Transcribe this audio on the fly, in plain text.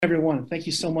Everyone. Thank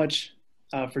you so much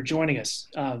for joining us.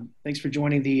 Thanks for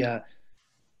joining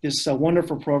this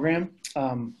wonderful program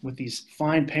with these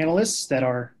fine panelists that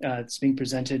are it's being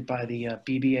presented by the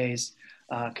BBA's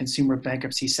Consumer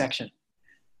Bankruptcy section.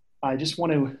 I just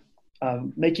want to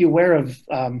make you aware of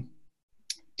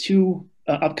two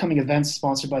upcoming events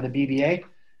sponsored by the BBA.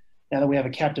 Now that we have a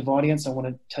captive audience, I want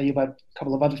to tell you about a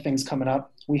couple of other things coming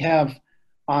up. We have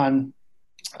on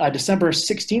December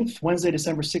 16th, Wednesday,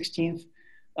 December 16th,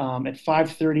 at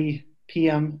 5:30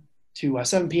 p.m. to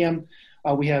 7 p.m.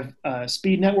 We have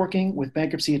speed networking with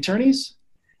bankruptcy attorneys.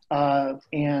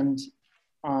 And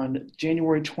on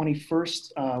January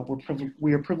 21st,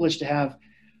 we are privileged to have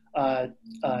the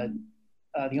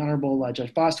Honorable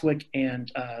Judge Bostwick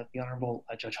and the Honorable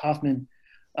Judge Hoffman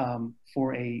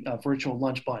for a virtual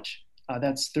lunch bunch.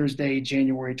 That's Thursday,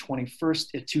 January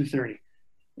 21st at 2:30.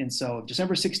 And so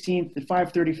December 16th at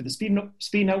 5:30 for the speed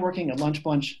networking, a lunch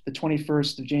bunch, the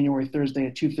 21st of January, Thursday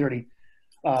at 2:30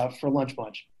 for lunch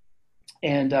bunch.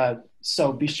 And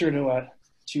so be sure to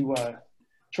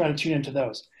try to tune into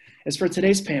those. As for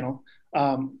today's panel,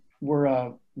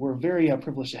 we're very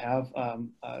privileged to have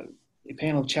a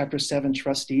panel of Chapter 7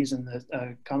 trustees in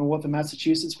the Commonwealth of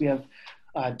Massachusetts. We have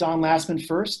Don Lastman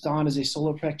first. Don is a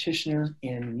solo practitioner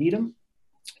in Needham,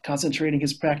 concentrating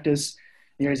his practice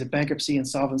in the areas of bankruptcy,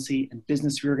 insolvency, and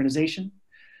business reorganization.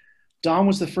 Don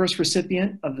was the first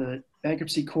recipient of the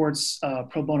Bankruptcy Court's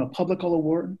Pro Bono Publico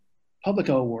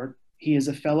Award. He is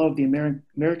a fellow of the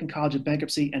American College of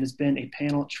Bankruptcy and has been a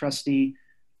panel trustee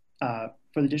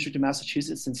for the District of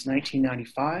Massachusetts since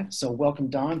 1995. So welcome,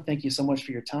 Don. Thank you so much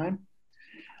for your time.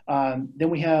 Then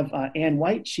we have Ann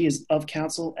White. She is of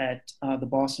counsel at the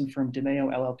Boston firm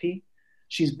DeMayo LLP.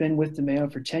 She's been with DeMayo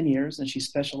for 10 years, and she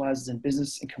specializes in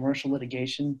business and commercial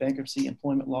litigation, bankruptcy,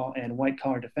 employment law, and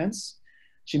white-collar defense.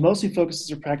 She mostly focuses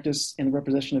her practice in the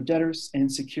representation of debtors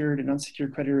and secured and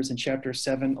unsecured creditors in Chapter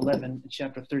 7, 11, and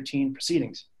Chapter 13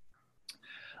 proceedings.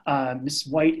 Ms.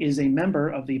 White is a member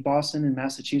of the Boston and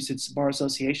Massachusetts Bar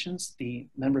Associations, the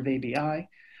member of ABI,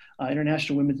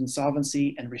 International Women's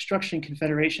Insolvency and Restructuring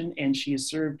Confederation, and she has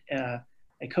served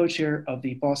a co-chair of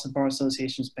the Boston Bar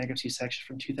Association's bankruptcy section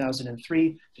from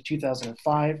 2003 to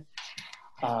 2005.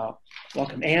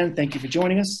 Welcome, Ann. Thank you for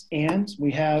joining us. And we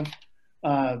have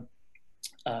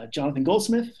Jonathan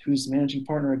Goldsmith, who's the managing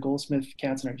partner at Goldsmith,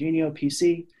 Katz & Argenio,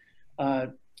 PC.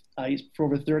 For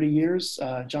over 30 years,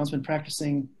 John's been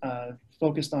practicing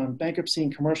focused on bankruptcy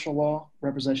and commercial law,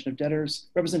 representation of debtors,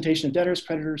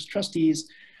 creditors, trustees,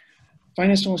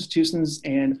 financial institutions,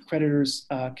 and creditors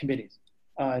committees.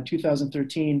 In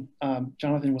 2013,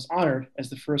 Jonathan was honored as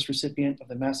the first recipient of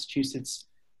the Massachusetts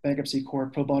Bankruptcy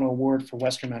Court Pro Bono Award for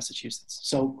Western Massachusetts.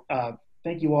 So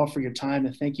thank you all for your time,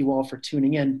 and thank you all for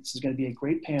tuning in. This is going to be a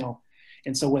great panel.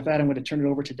 And so with that, I'm going to turn it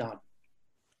over to Don.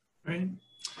 Great.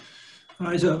 All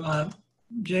right, so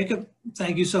Jacob,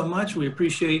 thank you so much. We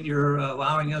appreciate your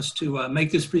allowing us to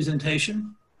make this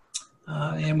presentation.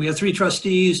 And we have three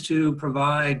trustees to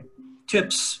provide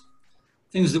tips,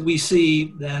 things that we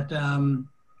see that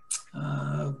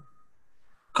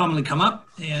commonly come up,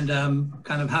 and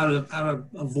kind of how to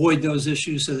avoid those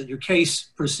issues so that your case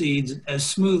proceeds as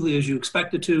smoothly as you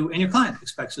expect it to and your client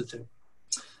expects it to.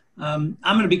 I'm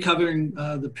going to be covering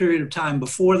the period of time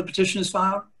before the petition is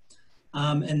filed,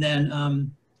 and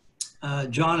then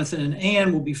Jonathan and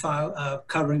Ann will be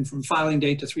covering from filing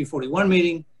date to 341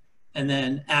 meeting, and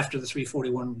then after the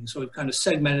 341 meeting. So we've kind of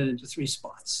segmented into three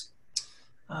spots.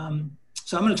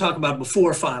 So I'm going to talk about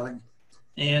before filing.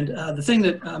 And the thing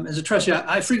that, as a trustee,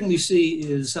 I frequently see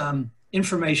is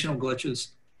informational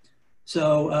glitches.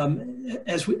 So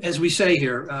as we say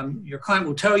here, your client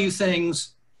will tell you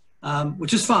things,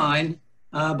 which is fine,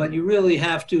 but you really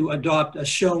have to adopt a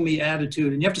show me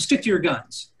attitude, and you have to stick to your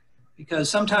guns, because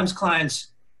sometimes clients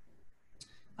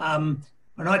are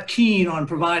not keen on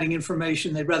providing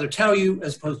information. They'd rather tell you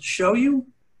as opposed to show you.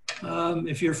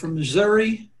 If you're from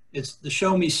Missouri, it's the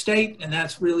show me state, and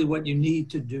that's really what you need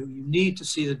to do. You need to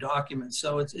see the documents.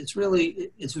 So it's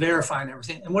really verifying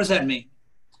everything. And what does that mean?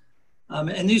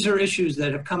 And these are issues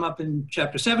that have come up in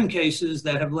Chapter 7 cases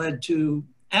that have led to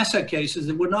asset cases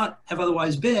that would not have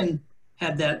otherwise been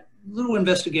had that little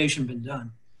investigation been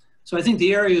done. So I think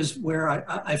the areas where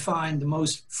I find the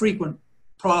most frequent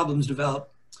problems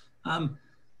develop, a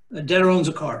debtor owns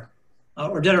a car,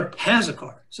 or debtor has a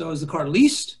car. So is the car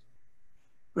leased,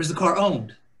 or is the car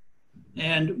owned?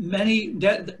 And many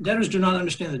debtors do not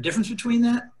understand the difference between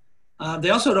that. They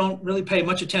also don't really pay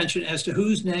much attention as to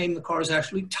whose name the car is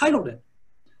actually titled in.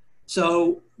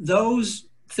 So those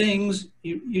things,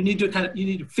 you need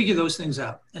to figure those things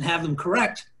out and have them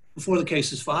correct before the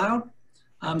case is filed,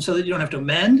 so that you don't have to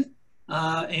amend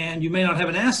and you may not have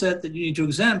an asset that you need to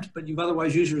exempt, but you've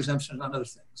otherwise used your exemption on other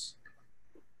things.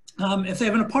 If they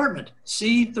have an apartment,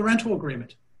 see the rental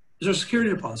agreement. Is there a security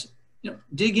deposit?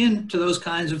 Dig into those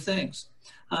kinds of things.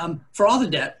 For all the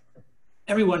debt,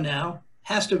 everyone now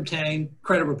has to obtain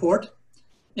credit report,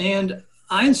 and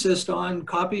I insist on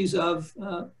copies of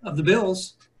the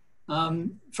bills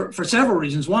for several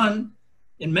reasons. One,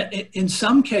 in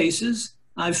some cases,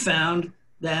 I've found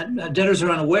that debtors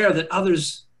are unaware that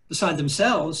others beside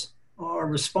themselves are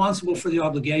responsible for the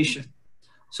obligation,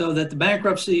 so that the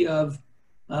bankruptcy of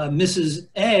Mrs.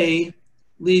 A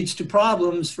leads to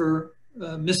problems for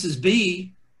Mrs.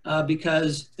 B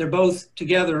because they're both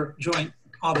together joint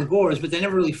obligors, but they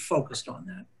never really focused on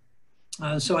that.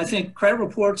 So I think credit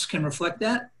reports can reflect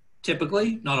that,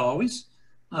 typically, not always,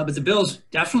 but the bills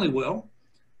definitely will.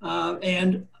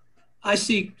 And I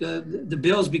seek the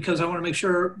bills because I want to make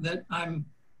sure that I'm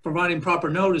providing proper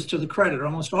notice to the creditor.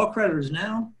 Almost all creditors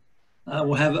now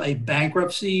will have a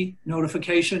bankruptcy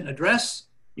notification address.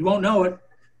 You won't know it.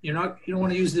 You don't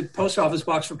want to use the post office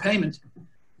box for payment.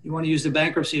 You want to use the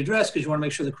bankruptcy address because you want to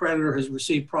make sure the creditor has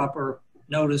received proper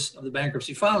notice of the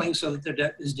bankruptcy filing so that their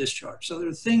debt is discharged. So there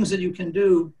are things that you can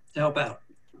do to help out.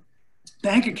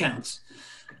 Bank accounts.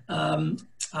 I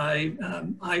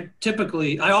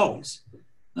always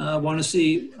want to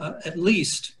see at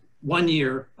least 1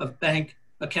 year of bank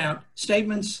account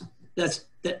statements.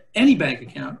 That any bank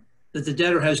account that the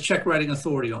debtor has check writing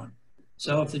authority on.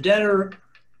 So if the debtor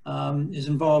is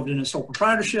involved in a sole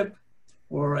proprietorship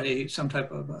or some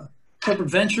type of corporate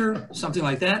venture, something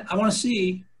like that, I want to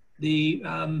see the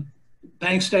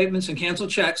bank statements and canceled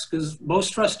checks because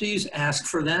most trustees ask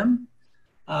for them.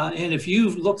 And if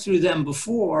you've looked through them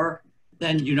before,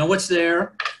 then you know what's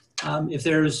there. If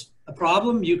there's a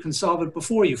problem, you can solve it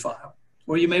before you file,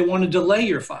 or you may want to delay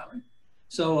your filing.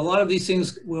 So a lot of these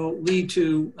things will lead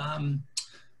to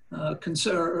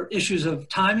issues of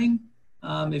timing.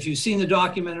 If you've seen the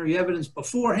documentary evidence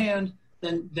beforehand,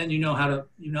 then you know how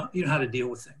to deal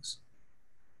with things.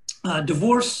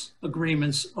 Divorce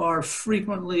agreements are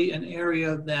frequently an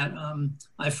area that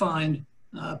I find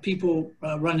people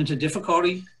run into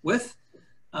difficulty with.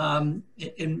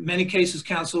 In many cases,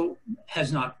 counsel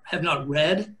have not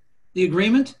read the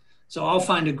agreement. So I'll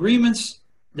find agreements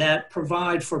that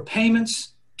provide for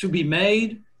payments to be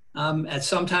made at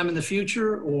some time in the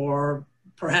future, or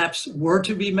perhaps were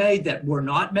to be made that were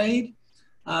not made,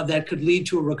 that could lead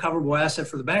to a recoverable asset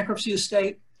for the bankruptcy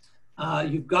estate.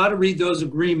 You've got to read those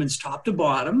agreements top to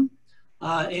bottom,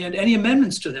 and any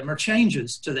amendments to them or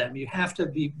changes to them. You have to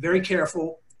be very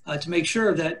careful to make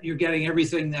sure that you're getting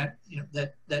everything that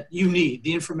you need,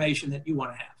 the information that you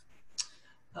want to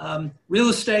have. Real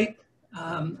estate,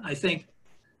 I think,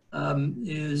 can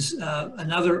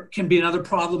be another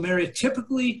problem area,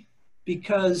 typically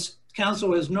because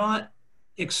counsel has not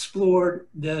explored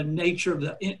the nature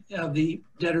of the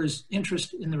debtor's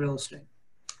interest in the real estate.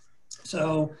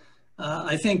 So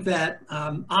I think that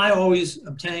I always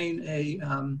obtain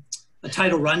a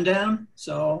title rundown.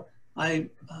 So I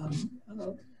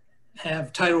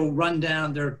have title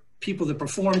rundown. There are people that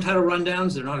perform title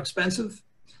rundowns. They're not expensive,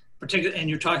 and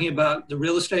you're talking about the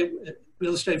real estate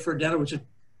for a debtor, which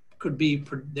could be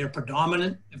their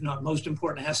predominant, if not most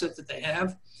important asset that they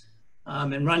have.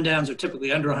 And rundowns are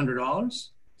typically under $100.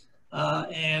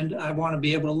 And I want to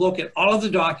be able to look at all of the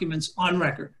documents on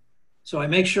record. So I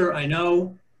make sure I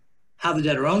know how the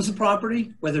debtor owns the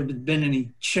property, whether there have been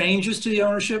any changes to the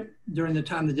ownership during the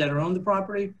time the debtor owned the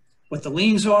property, what the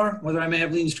liens are, whether I may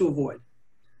have liens to avoid.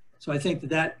 So I think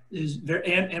that is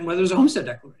and whether there's a homestead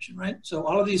declaration, right? So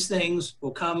all of these things will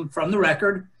come from the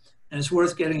record, and it's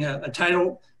worth getting a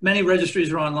title. Many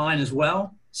registries are online as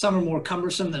well. Some are more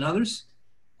cumbersome than others.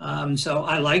 So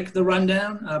I like the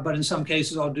rundown, but in some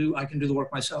cases I can do the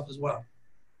work myself as well.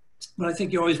 But I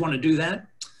think you always want to do that.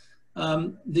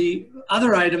 The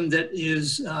other item that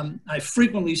is I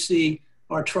frequently see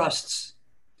are trusts.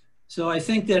 So I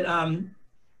think that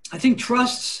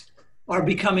trusts are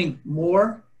becoming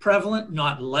more prevalent,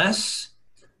 not less,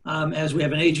 as we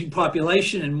have an aging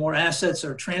population and more assets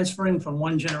are transferring from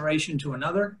one generation to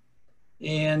another.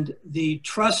 And the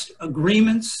trust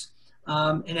agreements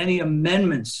and any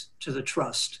amendments to the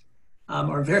trust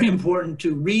are very important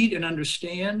to read and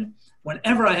understand.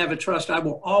 Whenever I have a trust, I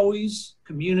will always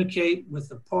communicate with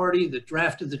the party that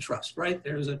drafted the trust, right?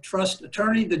 There's a trust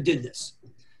attorney that did this.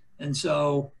 And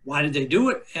so why did they do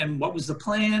it? And what was the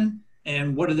plan?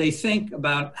 And what do they think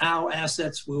about how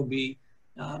assets will be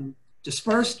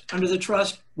dispersed under the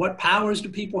trust? What powers do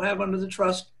people have under the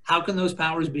trust? How can those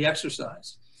powers be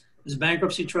exercised? As a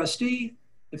bankruptcy trustee,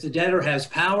 if the debtor has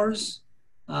powers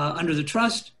under the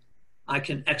trust, I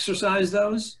can exercise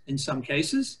those in some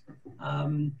cases.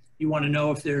 You want to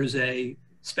know if there's a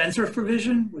spendthrift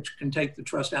provision, which can take the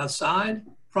trust outside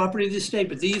property of the estate.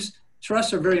 But these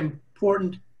trusts are very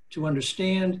important to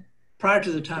understand prior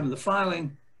to the time of the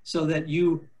filing so that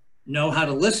you know how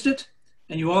to list it,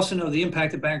 and you also know the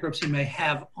impact that bankruptcy may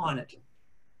have on it.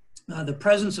 The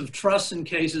presence of trusts in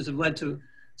cases have led to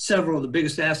several of the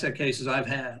biggest asset cases I've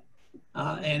had.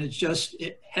 And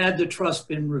had the trust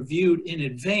been reviewed in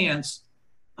advance,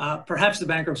 perhaps the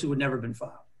bankruptcy would never have been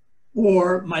filed,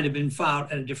 or might have been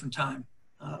filed at a different time,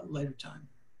 later time.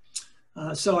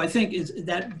 So I think it's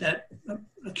that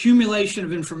accumulation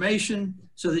of information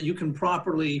so that you can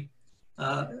properly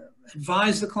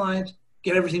advise the client,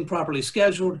 get everything properly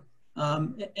scheduled,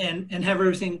 and have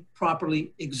everything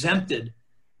properly exempted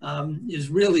is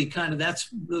really that's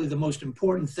really the most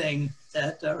important thing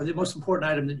or the most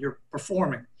important item that you're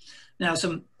performing. Now,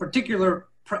 some particular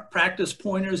practice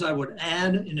pointers I would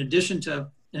add in addition to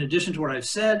what I've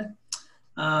said.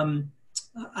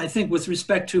 I think with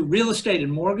respect to real estate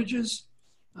and mortgages,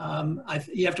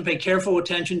 you have to pay careful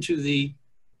attention to the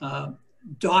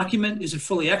document. Is it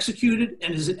fully executed,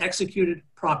 and is it executed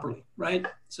properly, right?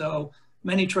 So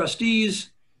many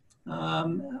trustees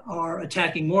are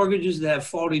attacking mortgages that have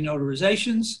faulty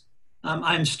notarizations.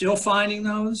 I'm still finding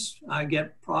those. I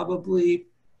get probably,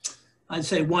 I'd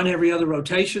say, one every other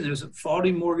rotation. There's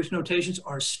faulty mortgage notations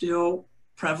are still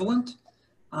prevalent,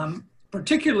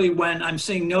 particularly when I'm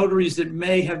seeing notaries that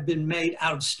may have been made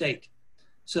out of state.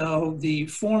 So the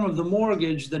form of the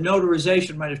mortgage, the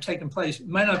notarization might have taken place,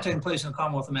 might not have taken place in the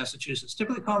Commonwealth of Massachusetts.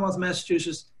 Typically, Commonwealth of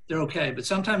Massachusetts, they're okay. But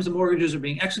sometimes the mortgages are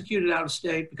being executed out of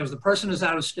state because the person is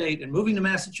out of state and moving to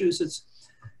Massachusetts.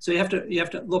 So you have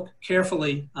to look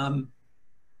carefully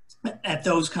at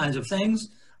those kinds of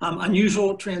things.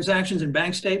 Unusual transactions in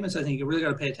bank statements, I think you really got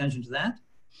to pay attention to that.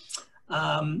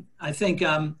 I think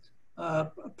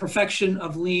perfection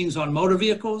of liens on motor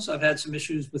vehicles. I've had some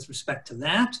issues with respect to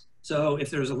that. So if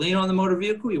there's a lien on the motor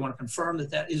vehicle, you want to confirm that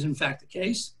that is in fact the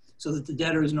case so that the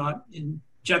debtor is not in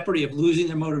jeopardy of losing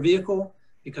their motor vehicle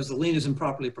because the lien isn't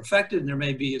properly perfected and there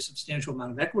may be a substantial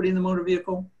amount of equity in the motor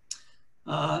vehicle.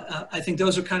 I think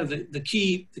those are kind of the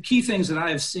key things that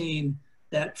I have seen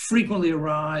that frequently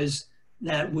arise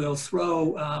that will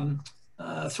throw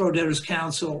debtors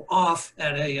counsel off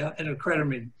at a creditor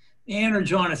meeting. Ann or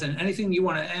Jonathan, anything you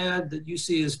want to add that you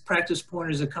see as practice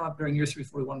pointers that come up during your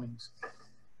 341 meetings?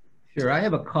 Sure, I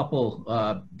have a couple,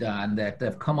 Don, that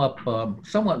have come up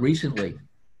somewhat recently.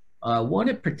 One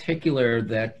in particular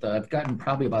that I've gotten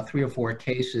probably about 3 or 4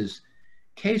 cases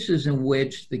in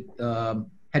which the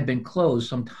had been closed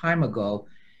some time ago,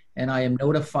 and I am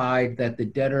notified that the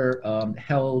debtor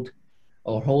held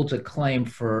or holds a claim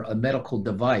for a medical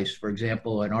device, for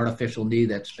example, an artificial knee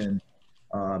that's been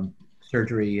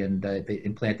surgery and they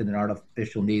implanted an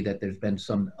artificial knee, that there's been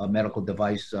some medical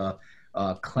device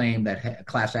claim, that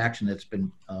class action that's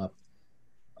been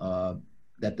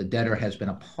that the debtor has been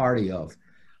a party of.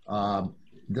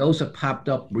 Those have popped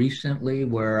up recently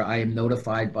where I am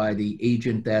notified by the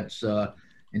agent that's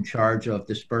in charge of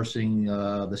dispersing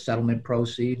the settlement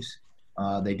proceeds.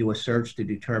 They do a search to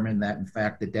determine that in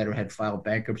fact the debtor had filed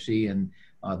bankruptcy and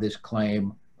this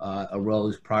claim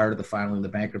arose prior to the filing of the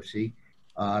bankruptcy.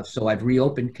 So I've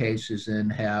reopened cases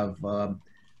and have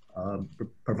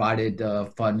provided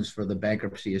funds for the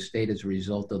bankruptcy estate as a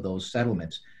result of those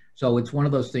settlements. So it's one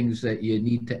of those things that you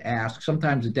need to ask.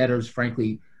 Sometimes the debtors,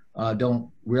 frankly, don't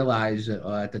realize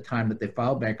at the time that they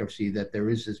file bankruptcy that there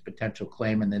is this potential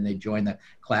claim, and then they join the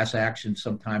class action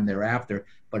sometime thereafter,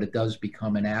 but it does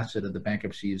become an asset of the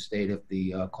bankruptcy estate if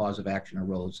the cause of action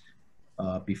arose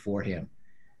beforehand.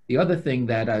 The other thing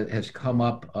that has come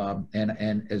up,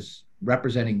 and as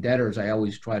representing debtors, I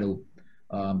always try to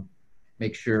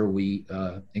make sure we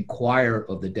inquire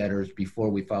of the debtors before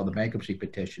we file the bankruptcy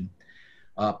petition.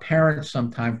 Parents,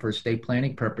 sometime for estate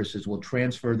planning purposes, will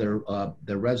transfer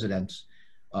their residence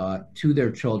to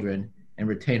their children and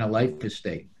retain a life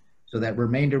estate. So that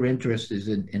remainder interest is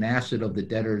an asset of the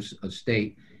debtor's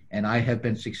estate. And I have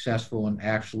been successful in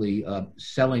actually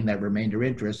selling that remainder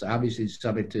interest, obviously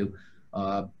subject to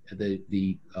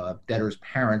the debtor's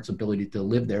parents' ability to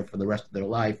live there for the rest of their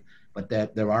life, but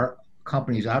that there are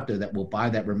companies out there that will buy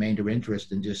that remainder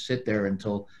interest and just sit there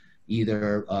until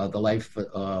either the life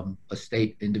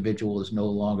estate individual is no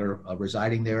longer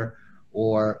residing there,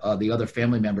 or the other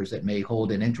family members that may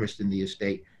hold an interest in the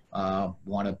estate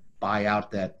want to buy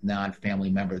out that non-family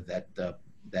member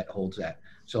that holds that.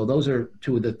 So those are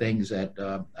two of the things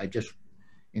that I just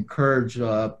encourage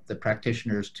the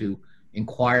practitioners to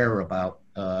inquire about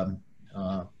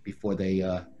before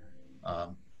they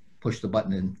push the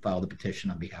button and file the petition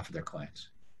on behalf of their clients.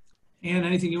 Ann,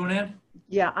 anything you want to add?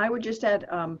 Yeah, I would just add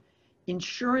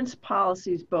insurance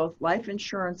policies, both life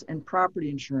insurance and property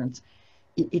insurance.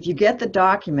 If you get the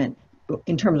document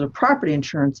in terms of property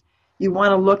insurance, you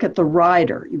want to look at the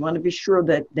rider. You want to be sure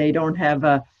that they don't have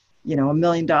a, $1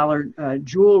 million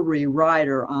jewelry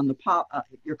rider on the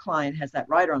your client has that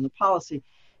rider on the policy,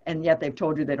 and yet they've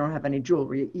told you they don't have any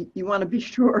jewelry. You want to be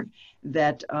sure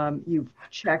that you've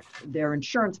checked their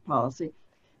insurance policy.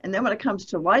 And then when it comes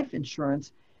to life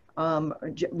insurance,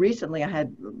 recently I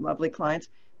had lovely clients,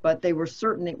 but they were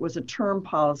certain it was a term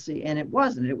policy, and it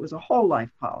wasn't. It was a whole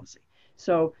life policy.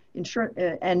 So insurance,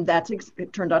 and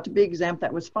it turned out to be exempt.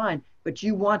 That was fine. But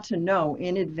you want to know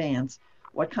in advance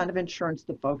what kind of insurance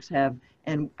the folks have,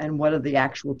 and what are the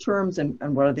actual terms, and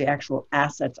what are the actual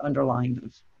assets underlying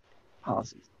those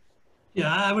policies.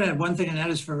 Yeah, I would add one thing, and that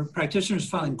is for practitioners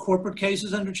filing corporate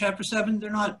cases under Chapter 7. They're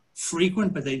not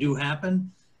frequent, but they do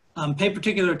happen. Pay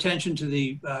particular attention to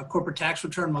the corporate tax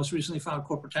return, most recently filed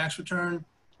corporate tax return.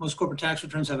 Most corporate tax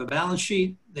returns have a balance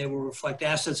sheet. They will reflect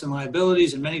assets and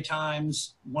liabilities, and many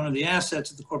times one of the assets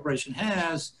that the corporation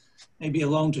has may be a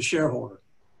loan to shareholder.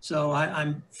 So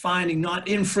I'm finding not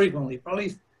infrequently,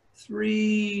 probably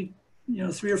three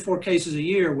or four cases a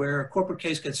year where a corporate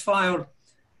case gets filed.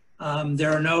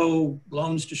 There are no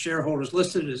loans to shareholders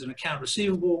listed as an account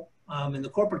receivable. In the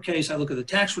corporate case, I look at the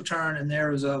tax return, and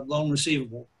there is a loan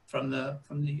receivable from the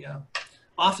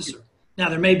officer. Now,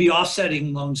 there may be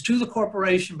offsetting loans to the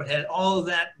corporation, but had all of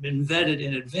that been vetted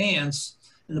in advance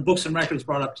and the books and records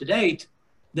brought up to date,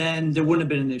 then there wouldn't have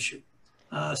been an issue.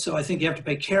 So I think you have to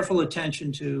pay careful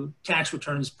attention to tax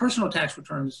returns, personal tax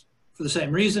returns for the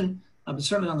same reason, but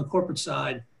certainly on the corporate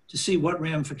side, to see what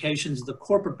ramifications the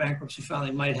corporate bankruptcy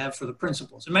filing might have for the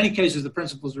principals. In many cases, the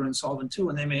principals are insolvent too,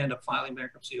 and they may end up filing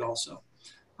bankruptcy also.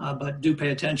 But do pay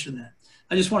attention to that.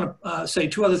 I just want to say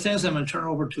two other things. I'm going to turn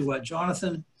over to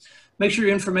Jonathan. Make sure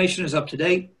your information is up to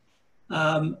date.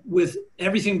 With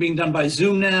everything being done by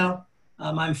Zoom now,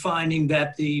 I'm finding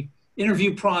that the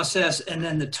interview process and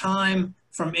then the time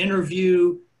from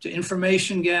interview to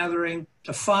information gathering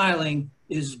to filing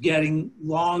is getting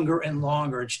longer and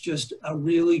longer. It's just a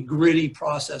really gritty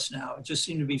process now. It just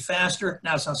seemed to be faster.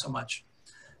 Now it's not so much.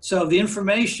 So the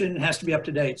information has to be up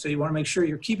to date. So you want to make sure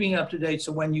you're keeping it up to date.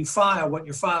 So when you file, what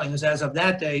you're filing is as of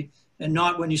that date, and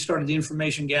not when you started the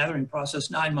information gathering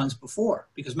process 9 months before,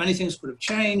 because many things could have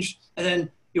changed. And then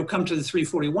you'll come to the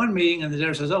 341 meeting and the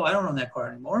debtor says, oh, I don't own that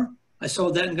car anymore. I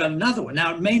sold that and got another one.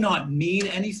 Now, it may not mean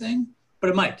anything, but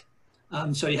it might.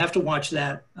 So you have to watch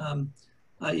that.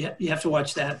 You have to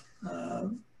watch that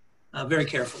very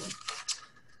carefully.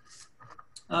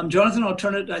 Jonathan,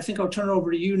 I think I'll turn it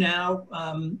over to you now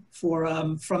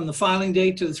from the filing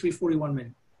date to the 341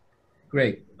 meeting.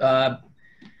 Great.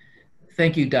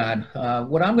 Thank you, Don.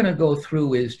 What I'm going to go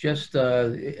through is just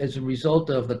as a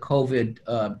result of the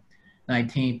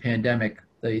COVID-19 pandemic,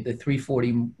 the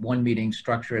 341 meeting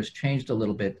structure has changed a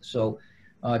little bit. So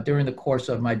during the course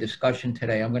of my discussion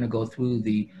today, I'm going to go through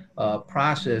the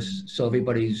process so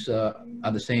everybody's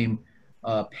on the same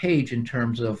page in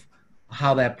terms of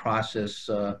how that process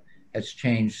has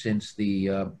changed since the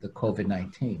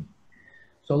COVID-19.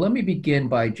 So let me begin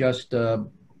by just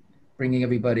bringing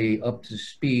everybody up to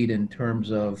speed in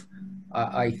terms of,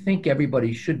 I think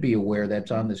everybody should be aware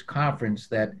that's on this conference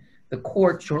that the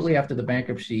court, shortly after the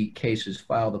bankruptcy case is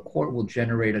filed, the court will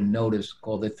generate a notice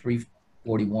called the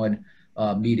 341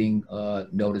 meeting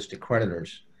notice to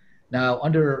creditors. Now,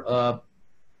 under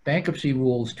bankruptcy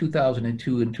rules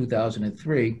 2002 and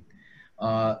 2003,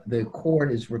 the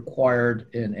court is required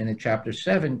in a Chapter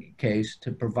 7 case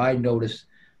to provide notice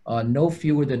no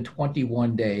fewer than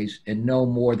 21 days and no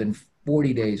more than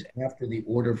 40 days after the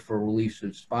order for release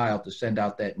is filed to send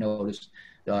out that notice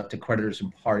to creditors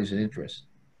and parties in interest.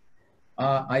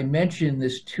 I mention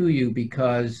this to you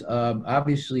because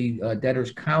obviously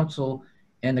debtors' counsel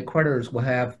and the creditors will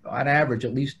have, on average,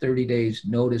 at least 30 days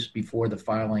notice before the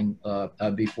filing,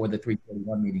 before the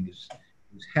 341 meeting is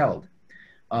held.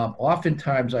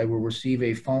 Oftentimes, I will receive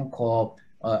a phone call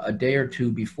a day or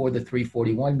two before the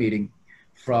 341 meeting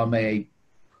from a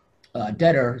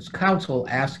debtor's counsel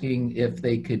asking if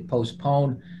they could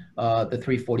postpone the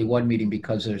 341 meeting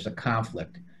because there's a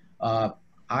conflict. I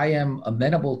am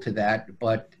amenable to that,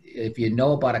 but if you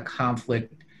know about a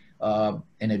conflict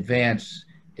in advance,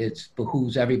 it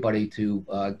behooves everybody to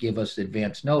give us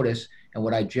advance notice. And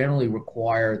what I generally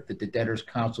require that the debtor's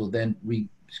counsel then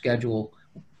reschedule,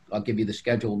 I'll give you the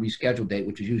reschedule date,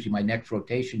 which is usually my next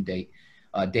rotation date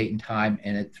and time.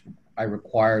 And I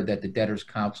require that the debtor's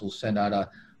counsel send out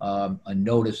a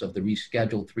notice of the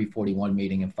rescheduled 341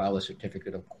 meeting and file a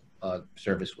certificate of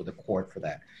service with a court for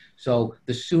that. So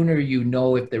the sooner you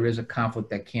know if there is a conflict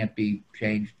that can't be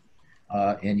changed,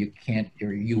 and you can't,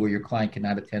 or you or your client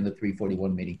cannot attend the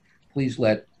 341 meeting, please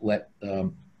let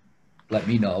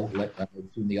me know. Let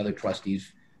the other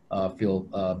trustees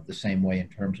feel the same way in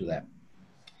terms of that.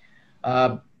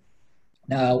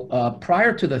 Now,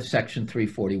 prior to the Section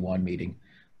 341 meeting,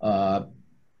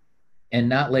 and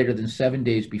not later than 7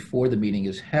 days before the meeting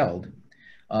is held,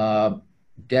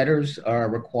 debtors are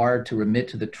required to remit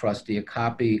to the trustee a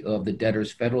copy of the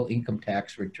debtor's federal income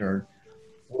tax return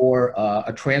or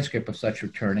a transcript of such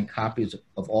return and copies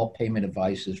of all payment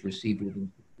advices received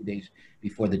within 60 days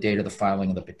before the date of the filing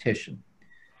of the petition.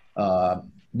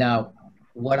 Now,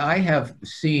 what I have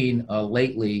seen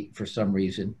lately for some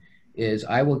reason is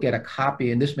I will get a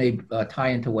copy, and this may tie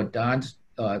into what Don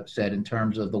said in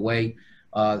terms of the way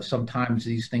sometimes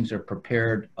these things are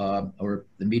prepared, or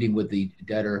the meeting with the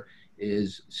debtor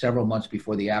is several months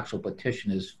before the actual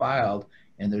petition is filed,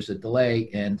 and there's a delay,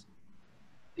 and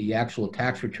the actual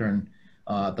tax return,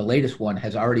 the latest one,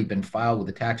 has already been filed with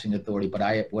the taxing authority,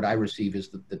 but what I receive is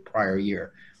the prior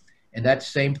year. And that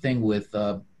same thing with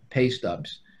pay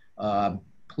stubs.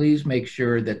 Please make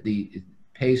sure that the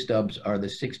pay stubs are the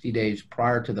 60 days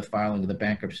prior to the filing of the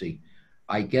bankruptcy.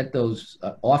 I get those,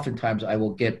 oftentimes I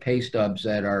will get pay stubs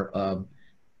that are,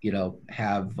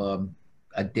 have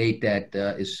a date that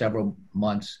is several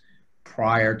months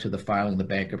prior to the filing of the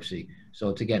bankruptcy. So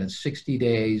it's 60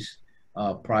 days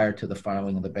prior to the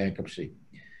filing of the bankruptcy.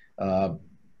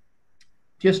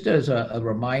 Just as a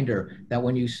reminder that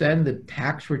when you send the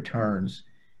tax returns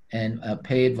and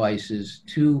pay advices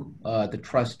to the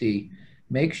trustee,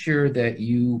 make sure that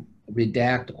you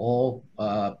redact all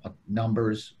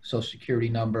numbers, Social Security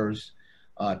numbers,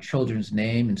 children's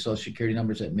name and Social Security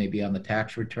numbers that may be on the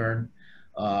tax return,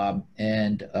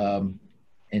 and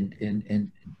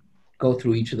go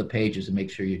through each of the pages and make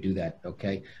sure you do that.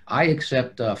 Okay, I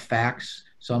accept fax,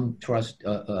 some trust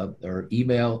or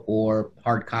email or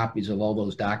hard copies of all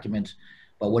those documents,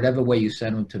 but whatever way you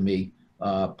send them to me,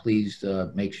 please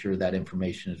make sure that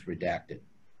information is redacted.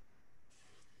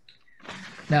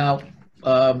 Now,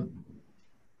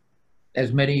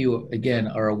 as many of you, again,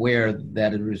 are aware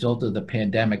that as a result of the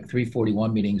pandemic,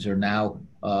 341 meetings are now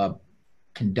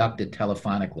conducted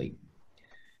telephonically.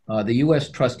 The U.S.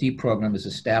 trustee program has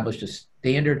established a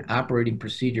standard operating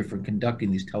procedure for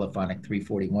conducting these telephonic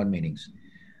 341 meetings.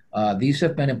 These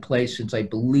have been in place since, I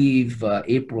believe,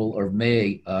 April or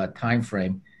May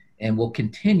timeframe, and will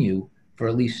continue for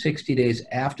at least 60 days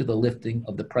after the lifting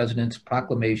of the President's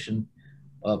proclamation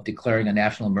of declaring a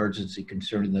national emergency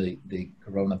concerning the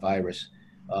coronavirus,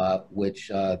 which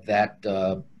that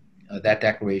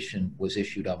declaration was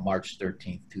issued on March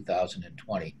 13th,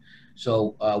 2020.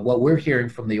 So what we're hearing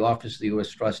from the Office of the U.S.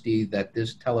 Trustee, that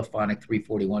this telephonic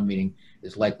 341 meeting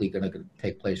is likely going to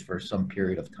take place for some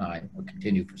period of time, or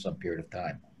continue for some period of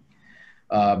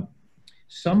time.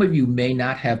 Some of you may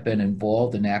not have been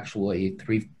involved in actually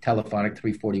a telephonic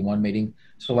 341 meeting,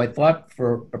 so I thought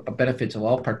for benefits of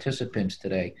all participants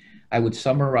today, I would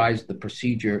summarize the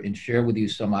procedure and share with you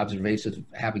some observations of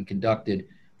having conducted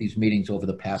these meetings over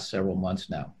the past several months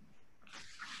now.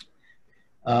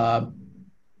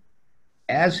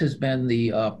 As has been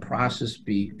the process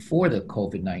before the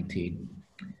COVID-19,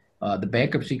 the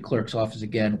bankruptcy clerk's office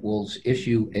again will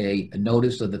issue a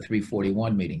notice of the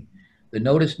 341 meeting. The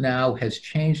notice now has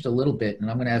changed a little bit, and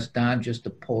I'm going to ask Don just to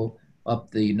pull up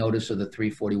the notice of the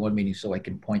 341 meeting so I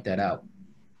can point that out.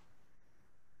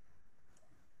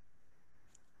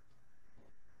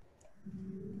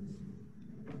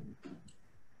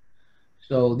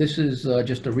 So this is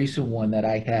just a recent one that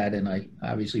I had, and I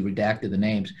obviously redacted the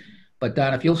names. But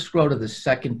Don, if you'll scroll to the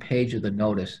second page of the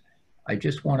notice, I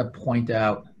just want to point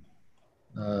out,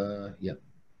 a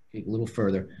little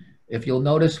further. If you'll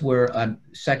notice, we're on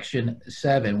section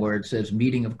 7, where it says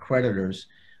meeting of creditors.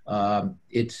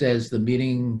 It says the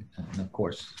meeting, and of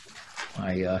course,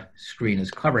 my screen is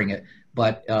covering it,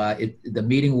 but the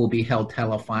meeting will be held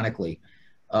telephonically.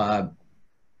 And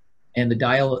the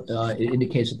dial, it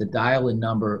indicates that the dial-in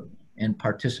number and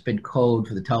participant code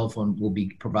for the telephone will be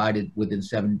provided within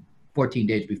 14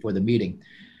 days before the meeting.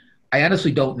 I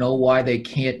honestly don't know why they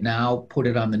can't now put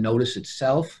it on the notice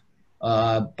itself,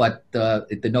 but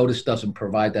the notice doesn't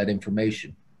provide that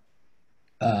information.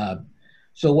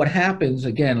 So what happens,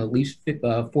 again, at least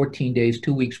 14 days,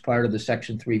 2 weeks prior to the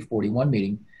Section 341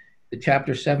 meeting, the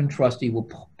Chapter 7 trustee will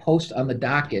post on the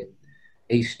docket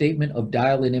a statement of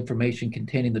dial-in information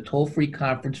containing the toll-free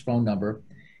conference phone number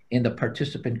and the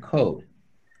participant code.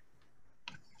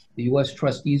 The U.S.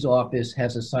 Trustee's Office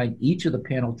has assigned each of the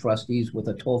panel trustees with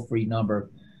a toll-free number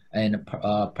and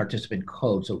a participant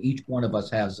code. So each one of us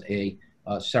has a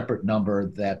separate number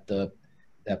that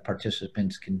that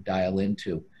participants can dial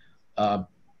into.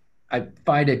 I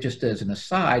find it, just as an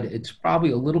aside, it's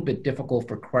probably a little bit difficult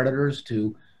for creditors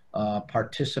to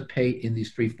participate in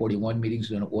these 341 meetings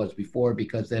than it was before,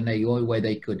 because then the only way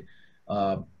they could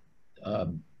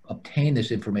obtain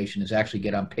this information is actually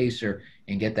get on Pacer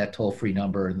and get that toll-free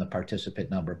number and the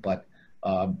participant number. But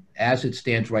as it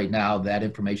stands right now, that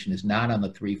information is not on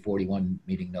the 341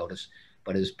 meeting notice,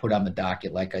 but is put on the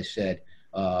docket, like I said,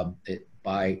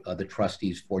 by the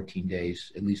trustees 14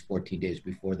 days, at least 14 days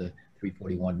before the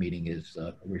 341 meeting is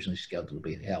originally scheduled to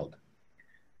be held.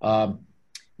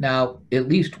 Now, at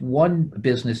least one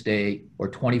business day or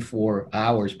 24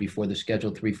 hours before the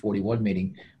scheduled 341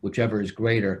 meeting, whichever is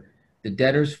greater, the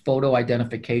debtor's photo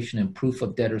identification and proof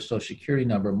of debtor's social security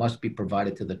number must be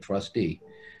provided to the trustee.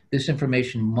 This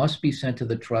information must be sent to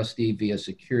the trustee via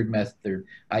secured method,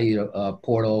 i.e.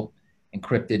 portal,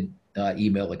 encrypted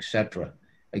email, etc.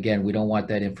 Again, we don't want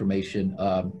that information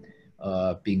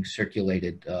being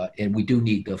circulated, and we do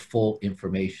need the full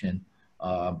information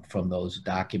from those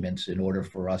documents in order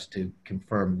for us to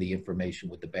confirm the information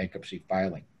with the bankruptcy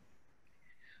filing.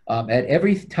 At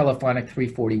every telephonic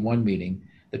 341 meeting,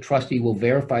 the trustee will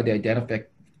verify the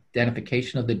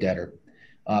identification of the debtor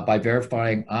by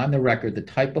verifying on the record the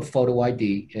type of photo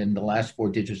ID and the last 4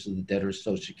 digits of the debtor's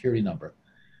social security number.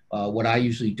 What I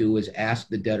usually do is ask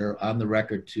the debtor on the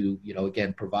record to,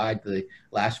 again, provide the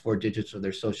last 4 digits of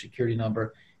their social security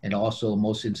number, and also in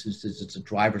most instances it's a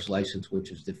driver's license,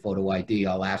 which is the photo ID.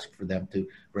 I'll ask for them to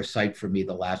recite for me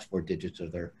the last 4 digits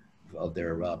of their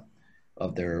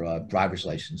driver's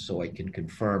license, so I can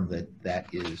confirm that that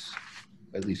is,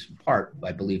 at least in part,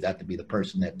 I believe that to be the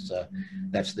person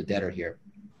that's the debtor here.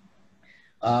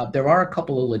 There are a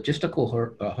couple of logistical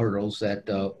hurdles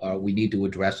that we need to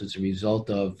address as a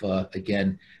result of,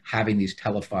 again, having these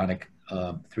telephonic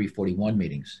 341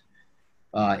 meetings.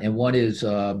 And one is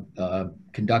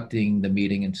conducting the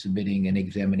meeting and submitting an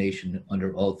examination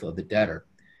under oath of the debtor.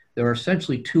 There are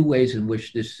essentially 2 ways in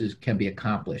which this can be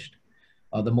accomplished.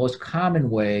 The most common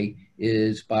way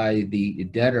is by the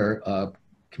debtor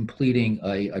completing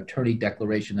an attorney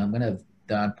declaration. I'm going to have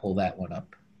Don pull that one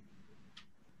up.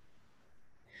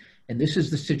 And this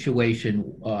is the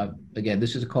situation, again,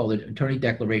 this is called an attorney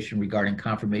declaration regarding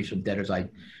confirmation of debtor's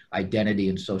identity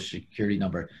and social security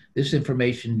number. This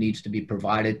information needs to be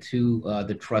provided to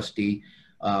the trustee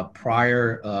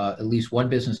prior at least 1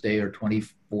 business day or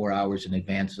 24 hours in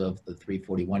advance of the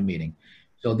 341 meeting.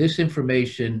 So this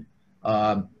information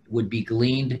would be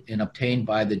gleaned and obtained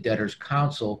by the debtor's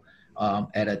counsel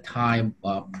at a time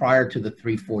prior to the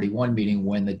 341 meeting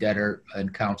when the debtor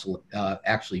and counsel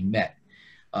actually met.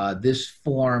 This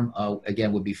form,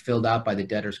 again, would be filled out by the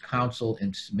debtor's counsel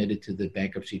and submitted to the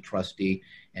bankruptcy trustee,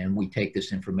 and we take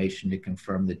this information to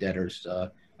confirm the debtor's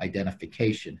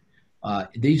identification.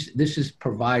 This is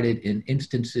provided in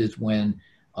instances when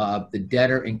the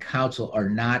debtor and counsel are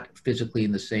not physically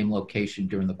in the same location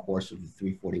during the course of the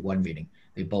 341 meeting.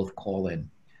 They both call in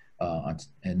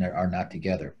and are not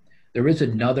together. There is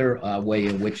another way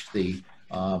in which the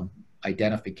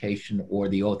identification or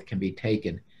the oath can be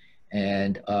taken.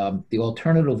 And the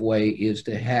alternative way is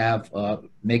to have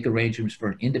make arrangements for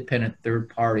an independent third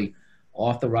party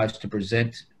authorized to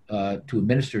present to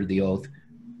administer the oath,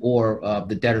 or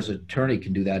the debtor's attorney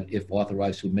can do that if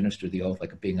authorized to administer the oath,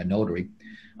 like being a notary.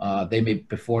 They may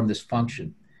perform this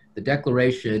function. The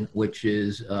declaration, which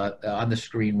is on the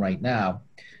screen right now,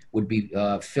 would be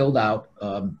filled out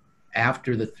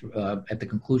after at the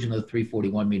conclusion of the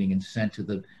 341 meeting and sent to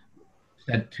the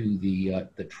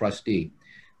trustee.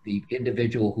 The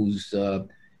individual who's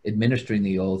administering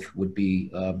the oath would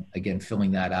be, again,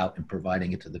 filling that out and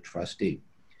providing it to the trustee.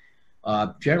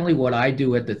 Generally, what I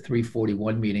do at the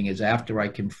 341 meeting is after I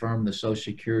confirm the social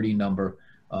security number,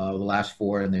 the last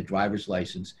 4 and the driver's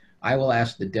license, I will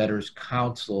ask the debtor's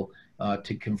counsel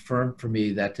to confirm for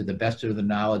me that to the best of the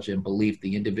knowledge and belief,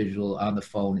 the individual on the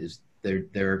phone is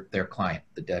their client,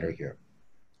 the debtor here.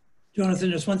 Jonathan,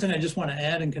 there's one thing I just want to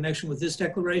add in connection with this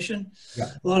declaration. Yeah.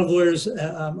 A lot of lawyers,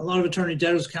 a lot of attorney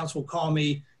debtors counsel call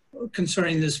me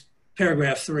concerning this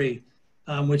paragraph 3,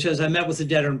 which says I met with the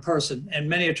debtor in person, and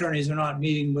many attorneys are not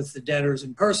meeting with the debtors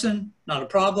in person. Not a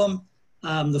problem.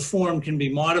 The form can be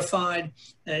modified.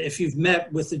 If you've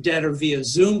met with the debtor via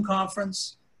Zoom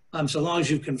conference, so long as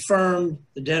you've confirmed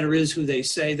the debtor is who they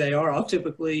say they are, I'll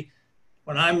typically,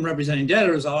 when I'm representing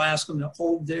debtors, I'll ask them to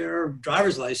hold their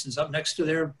driver's license up next to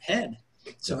their head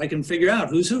so I can figure out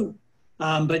who's who.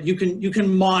 But you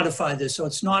can modify this, so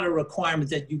it's not a requirement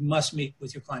that you must meet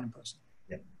with your client in person.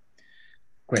 Yeah.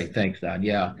 Great, thanks, Don.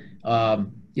 Yeah,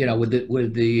 you know,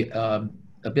 with the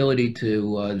ability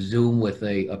to Zoom with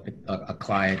a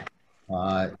client,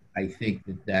 I think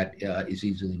that is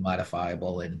easily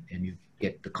modifiable, and you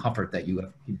get the comfort that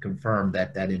can confirm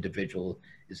that that individual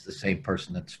is the same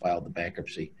person that's filed the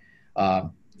bankruptcy.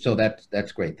 So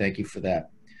that's great. Thank you for that.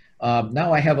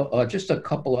 Now I have just a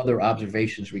couple other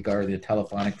observations regarding the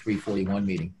telephonic 341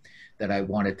 meeting that I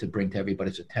wanted to bring to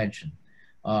everybody's attention.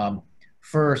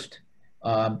 First,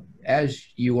 as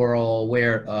you are all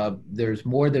aware, there's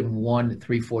more than one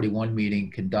 341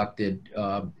 meeting conducted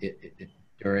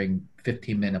during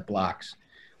 15-minute blocks,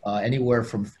 anywhere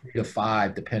from 3 to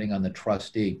 5, depending on the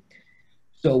trustee.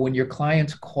 So when your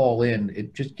clients call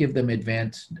in, just give them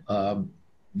advance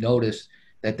notice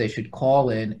that they should call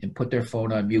in and put their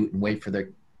phone on mute and wait for their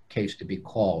case to be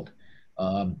called.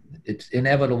 It's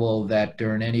inevitable that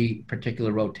during any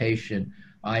particular rotation,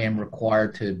 I am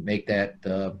required to make that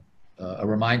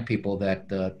remind people that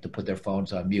to put their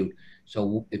phones on mute.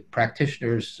 So if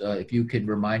practitioners, if you could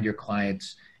remind your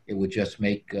clients, it would just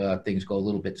make things go a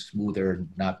little bit smoother and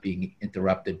not being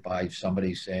interrupted by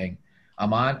somebody saying,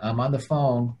 I'm on the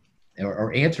phone,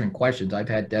 or answering questions. I've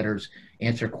had debtors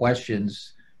answer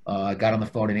questions, got on the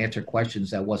phone and answered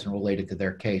questions that wasn't related to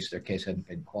their case. Their case hadn't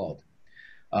been called.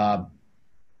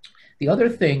 The other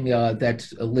thing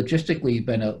that's logistically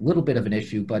been a little bit of an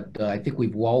issue, but I think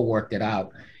we've all worked it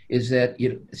out, is that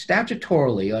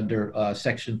statutorily under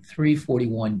Section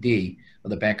 341D of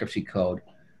the Bankruptcy Code,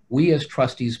 we as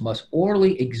trustees must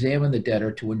orally examine the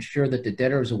debtor to ensure that the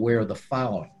debtor is aware of the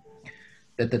following: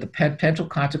 that the potential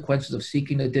consequences of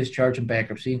seeking a discharge in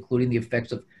bankruptcy, including the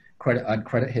effects of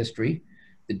credit history,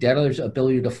 the debtor's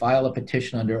ability to file a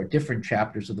petition under different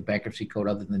chapters of the Bankruptcy Code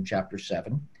other than Chapter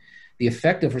 7, the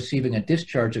effect of receiving a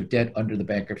discharge of debt under the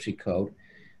Bankruptcy Code,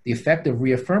 the effect of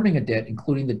reaffirming a debt,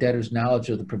 including the debtor's knowledge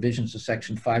of the provisions of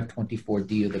Section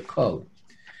 524D of the Code.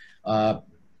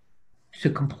 To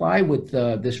comply with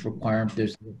this requirement,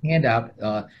 there's a handout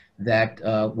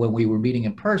that when we were meeting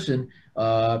in person,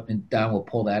 and Don will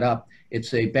pull that up,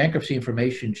 it's a bankruptcy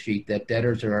information sheet that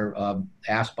debtors are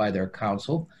asked by their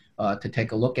counsel to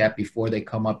take a look at before they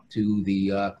come up to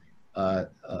the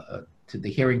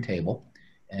hearing table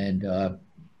and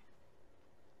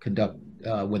conduct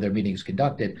where their meeting is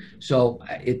conducted. So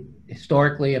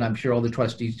historically, and I'm sure all the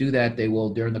trustees do that, they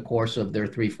will, during the course of their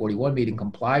 341 meeting,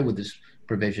 comply with this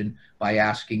provision by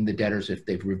asking the debtors if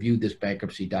they've reviewed this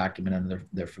bankruptcy document and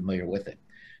they're familiar with it.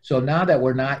 So now that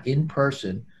we're not in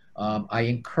person, I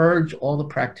encourage all the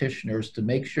practitioners to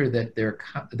make sure that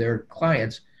their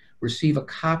clients receive a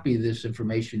copy of this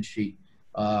information sheet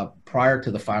prior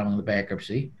to the filing of the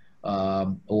bankruptcy,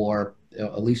 or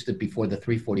at least before the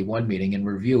 341 meeting, and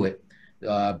review it.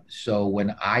 So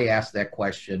when I ask that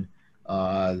question,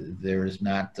 there is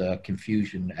not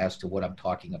confusion as to what I'm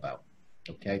talking about.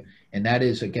 Okay, and that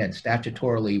is, again,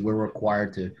 statutorily, we're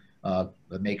required to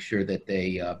make sure that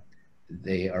they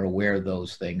are aware of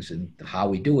those things, and how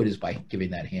we do it is by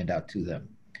giving that handout to them.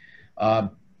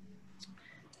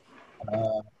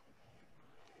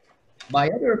 My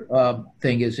other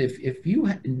thing is, if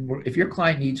your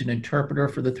client needs an interpreter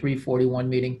for the 341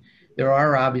 meeting, there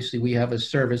are we have a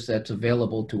service that's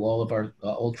available to all of our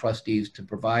old trustees to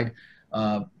provide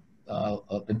an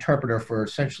interpreter for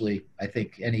essentially, I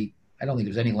don't think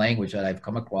there's any language that I've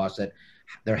come across that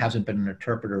there hasn't been an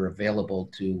interpreter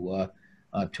available to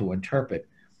interpret.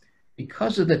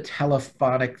 Because of the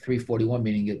telephonic 341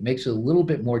 meeting, it makes it a little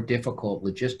bit more difficult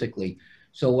logistically.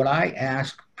 So what I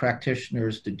ask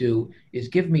practitioners to do is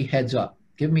give me heads up.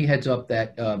 Give me heads up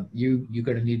that you're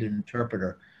going to need an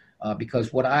interpreter,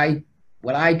 because what I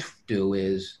do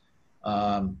is,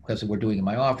 because we're doing it in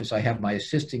my office, I have my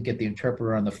assistant get the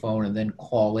interpreter on the phone and then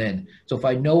call in. So if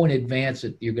I know in advance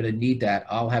that you're going to need that,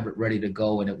 I'll have it ready to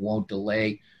go, and it won't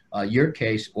delay your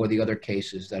case or the other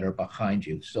cases that are behind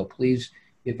you. So please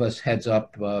give us heads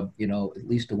up, at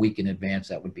least a week in advance.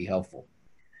 That would be helpful.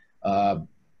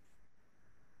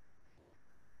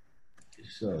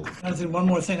 Jonathan, one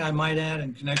more thing I might add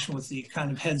in connection with the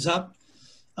kind of heads up.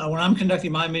 When I'm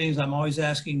conducting my meetings, I'm always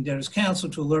asking debtors' counsel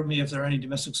to alert me if there are any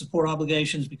domestic support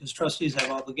obligations, because trustees have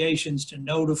obligations to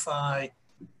notify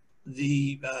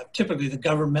typically the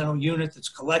governmental unit that's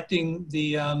collecting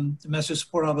the domestic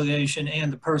support obligation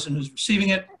and the person who's receiving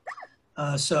it.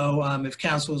 So if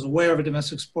counsel is aware of a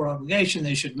domestic support obligation,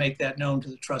 they should make that known to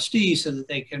the trustee so that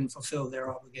they can fulfill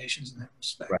their obligations in that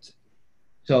respect. Right.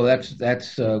 So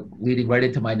that's leading right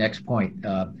into my next point.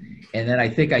 And then I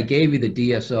think I gave you the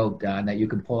DSO, Don, that you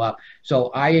can pull up. So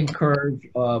I encourage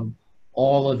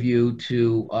all of you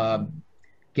to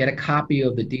get a copy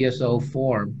of the DSO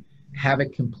form, have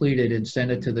it completed, and send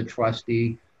it to the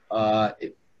trustee.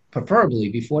 preferably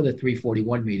before the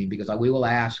 341 meeting, because we will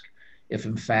ask if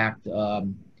in fact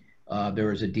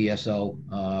there is a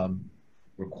DSO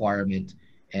requirement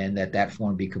and that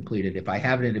form be completed. If I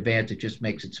have it in advance, it just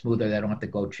makes it smoother. I don't have to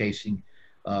go chasing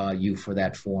you for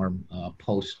that form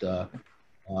post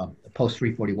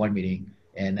 341 meeting,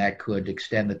 and that could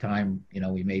extend the time.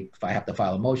 If I have to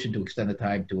file a motion to extend the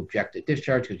time to object to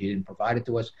discharge because you didn't provide it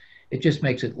to us, it just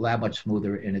makes it that much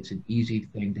smoother, and it's an easy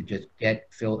thing to just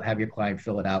have your client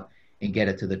fill it out and get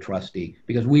it to the trustee,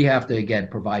 because we have to, again,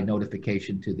 provide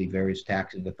notification to the various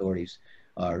taxing authorities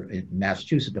in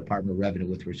Massachusetts Department of Revenue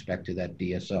with respect to that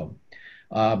DSO.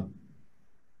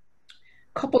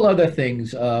 Couple other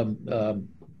things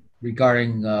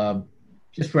regarding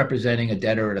just representing a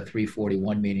debtor at a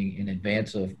 341 meeting in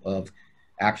advance of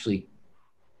actually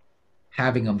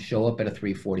having them show up at a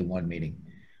 341 meeting.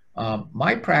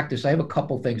 My practice, I have a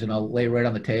couple things, and I'll lay right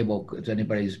on the table because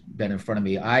anybody's been in front of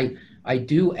me. I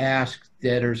do ask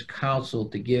debtor's counsel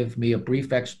to give me a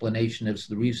brief explanation of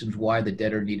the reasons why the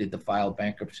debtor needed to file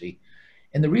bankruptcy.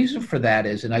 And the reason for that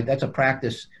is, and that's a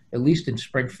practice, at least in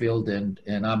Springfield, and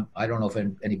I don't know if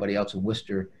anybody else in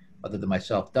Worcester other than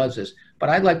myself does this, but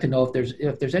I'd like to know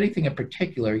if there's anything in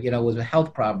particular, was a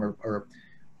health problem or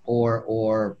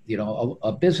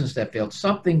a business that failed,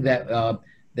 something that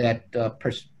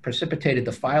precipitated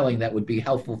the filing that would be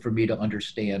helpful for me to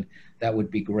understand. That would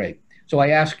be great. So I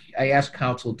ask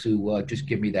counsel to just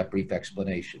give me that brief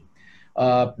explanation.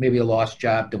 Maybe a lost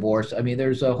job, divorce. I mean,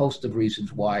 there's a host of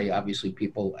reasons why obviously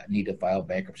people need to file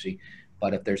bankruptcy,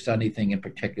 but if there's anything in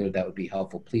particular that would be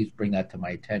helpful, please bring that to my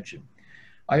attention.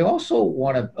 I also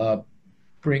want to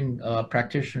bring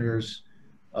practitioners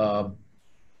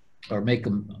or make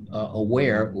them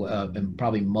aware, and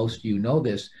probably most of you know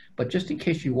this, but just in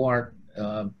case you aren't,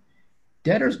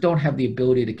 debtors don't have the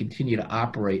ability to continue to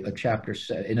operate a Chapter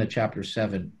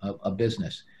 7 a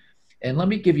business. And let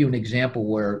me give you an example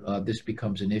where this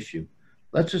becomes an issue.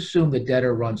 Let's assume the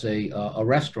debtor runs a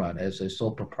restaurant as a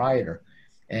sole proprietor,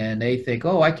 and they think,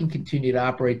 oh, I can continue to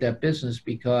operate that business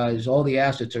because all the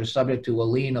assets are subject to a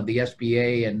lien of the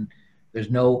SBA, and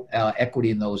there's no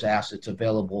equity in those assets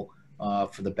available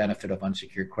for the benefit of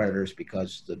unsecured creditors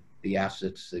because the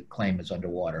assets, the claim is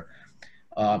underwater.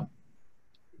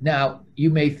 Now,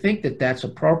 you may think that that's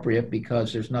appropriate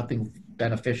because there's nothing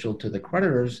beneficial to the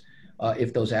creditors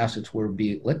if those assets were to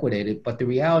be liquidated, but the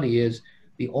reality is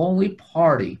the only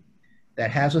party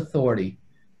that has authority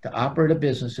to operate a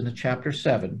business in a Chapter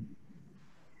 7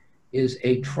 is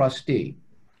a trustee.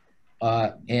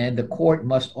 And the court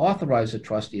must authorize the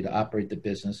trustee to operate the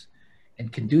business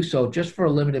and can do so just for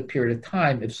a limited period of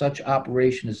time if such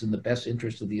operation is in the best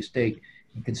interest of the estate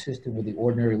and consistent with the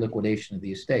ordinary liquidation of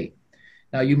the estate.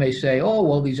 Now, you may say, oh,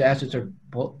 well, these assets are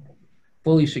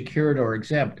fully secured or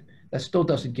exempt. That still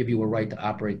doesn't give you a right to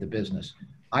operate the business.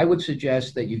 I would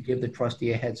suggest that you give the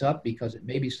trustee a heads up because it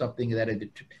may be something that a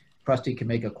trustee can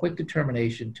make a quick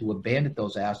determination to abandon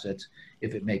those assets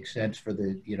if it makes sense for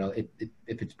the,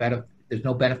 if it's better, there's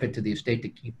no benefit to the estate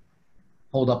to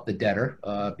hold up the debtor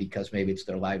because maybe it's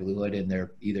their livelihood and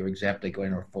they're either exempt, they go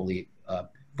in, or fully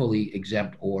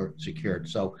exempt or secured.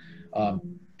 So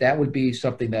that would be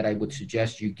something that I would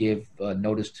suggest you give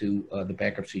notice to the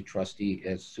bankruptcy trustee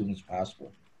as soon as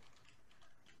possible.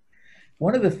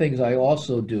 One of the things I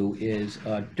also do is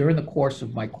during the course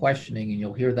of my questioning, and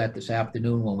you'll hear that this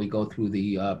afternoon when we go through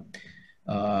the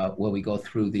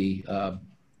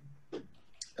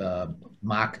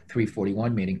mock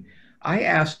 341 meeting, I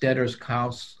ask debtors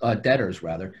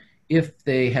if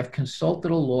they have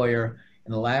consulted a lawyer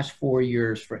in the last 4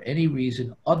 years for any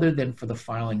reason other than for the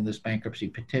filing of this bankruptcy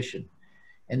petition.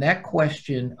 And that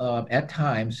question at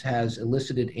times has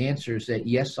elicited answers that,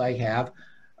 yes, I have.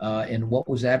 And what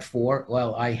was that for?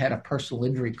 Well, I had a personal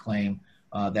injury claim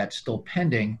that's still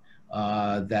pending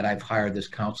that I've hired this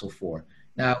counsel for.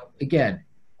 Now, again,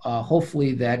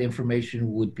 hopefully that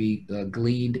information would be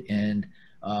gleaned and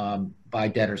by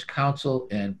debtors' counsel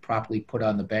and properly put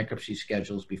on the bankruptcy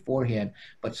schedules beforehand,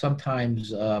 but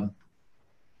sometimes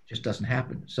just doesn't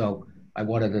happen. So I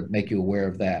wanted to make you aware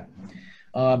of that.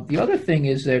 The other thing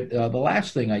is that the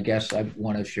last thing I guess I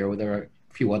want to share with, there are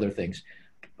a few other things.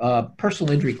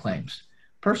 Personal injury claims.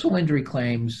 Personal injury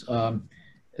claims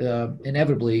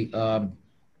inevitably,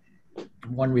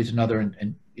 one reason or another,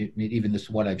 and even this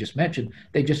what I just mentioned,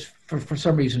 they just for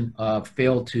some reason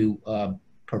fail to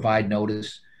provide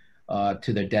notice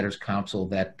to their debtors' counsel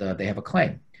that they have a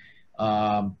claim.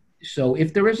 So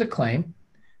if there is a claim,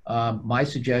 my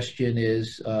suggestion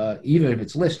is, even if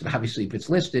it's listed, obviously if it's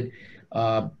listed,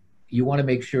 you want to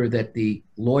make sure that the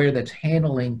lawyer that's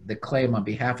handling the claim on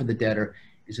behalf of the debtor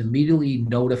is immediately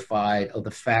notified of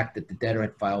the fact that the debtor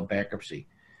had filed bankruptcy,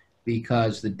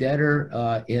 because the debtor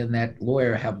and that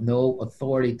lawyer have no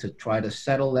authority to try to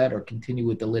settle that or continue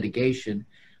with the litigation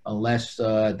unless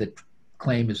the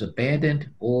claim is abandoned,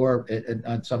 or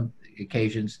on some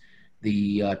occasions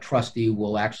the trustee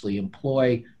will actually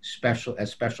employ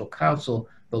special counsel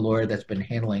the lawyer that's been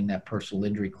handling that personal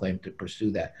injury claim to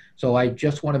pursue that. So I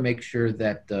just want to make sure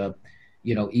that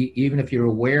even if you're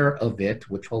aware of it,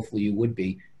 which hopefully you would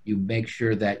be, you make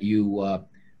sure that you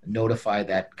notify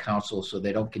that counsel so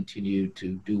they don't continue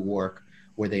to do work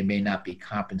where they may not be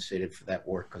compensated for that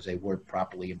work because they weren't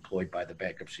properly employed by the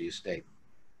bankruptcy estate.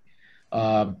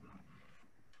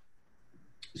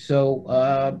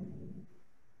 So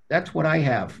that's what I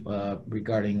have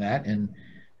regarding that. And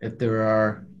if there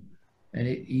are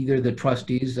either the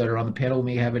trustees that are on the panel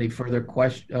may have any further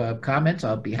comments,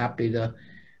 I'll be happy to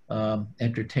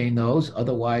entertain those.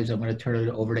 Otherwise, I'm going to turn it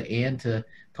over to Ann to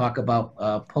talk about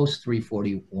post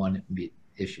 341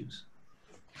 issues.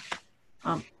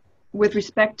 With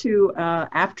respect to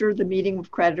after the meeting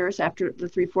of creditors, after the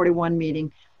 341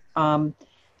 meeting, and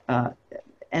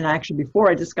actually before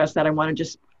I discuss that, I want to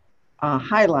just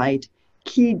highlight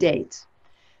key dates.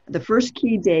 The first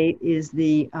key date is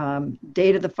the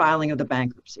date of the filing of the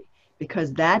bankruptcy,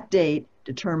 because that date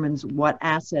determines what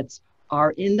assets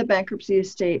are in the bankruptcy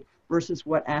estate versus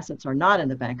what assets are not in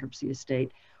the bankruptcy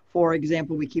estate. For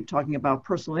example, we keep talking about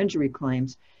personal injury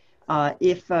claims.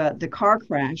 If the car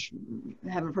crash,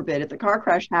 heaven forbid, if the car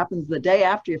crash happens the day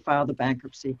after you file the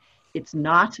bankruptcy, it's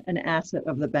not an asset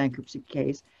of the bankruptcy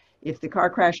case. If the car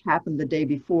crash happened the day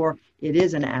before, it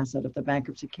is an asset of the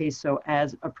bankruptcy case. So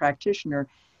as a practitioner,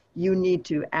 you need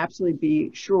to absolutely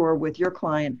be sure with your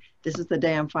client, this is the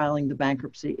day I'm filing the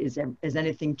bankruptcy. Is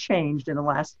anything changed in the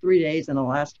last 3 days and the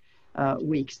last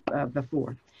weeks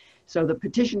before? So the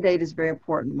petition date is very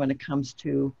important when it comes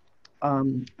to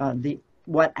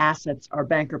what assets are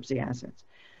bankruptcy assets.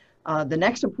 The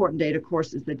next important date, of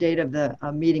course, is the date of the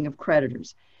meeting of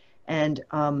creditors. And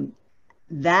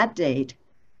that date,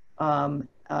 and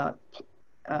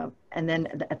then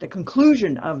at the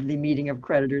conclusion of the meeting of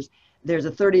creditors, there's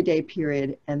a 30-day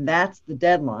period, and that's the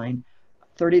deadline,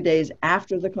 30 days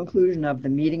after the conclusion of the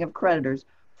meeting of creditors,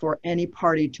 for any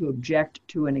party to object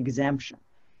to an exemption.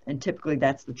 And typically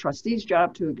that's the trustee's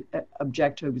job to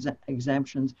object to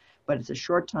exemptions, but it's a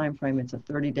short time frame. It's a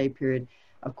 30-day period.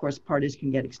 Of course, parties can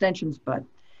get extensions, but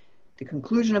the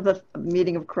conclusion of the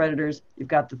meeting of creditors, you've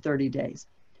got the 30 days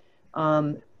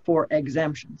for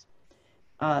exemptions.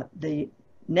 The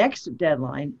next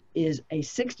deadline is a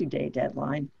 60-day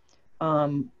deadline,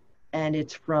 and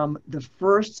it's from the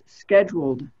first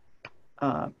scheduled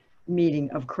meeting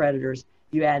of creditors.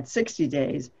 You add 60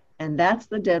 days, and that's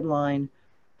the deadline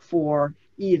for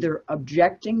either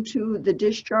objecting to the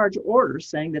discharge order,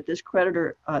 saying that this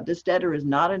creditor, this debtor is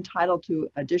not entitled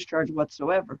to a discharge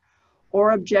whatsoever,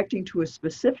 or objecting to a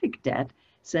specific debt,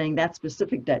 saying that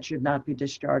specific debt should not be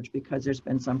discharged because there's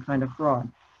been some kind of fraud.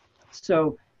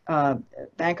 So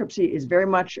bankruptcy is very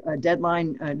much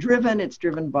deadline driven. It's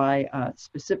driven by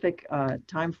specific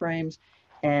time frames,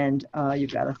 and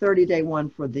you've got a 30-day one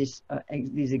for these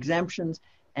exemptions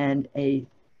and a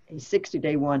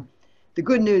 60-day one. The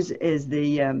good news is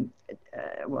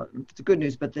well, it's the good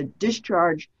news, but the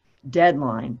discharge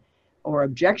deadline or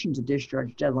objection to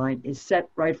discharge deadline is set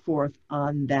right forth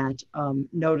on that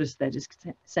notice that is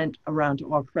sent around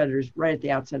to all creditors right at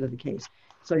the outset of the case.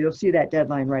 So you'll see that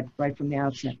deadline right from the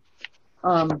outset.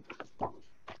 When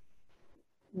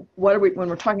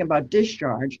we're talking about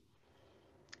discharge,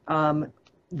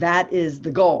 that is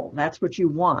the goal. That's what you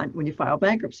want when you file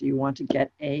bankruptcy. You want to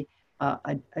get a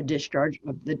discharge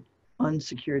of the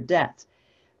unsecured debts.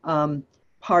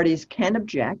 Parties can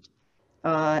object,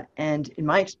 and in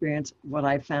my experience, what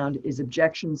I found is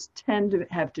objections tend to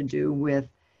have to do with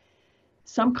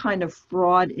some kind of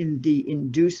fraud in the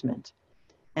inducement.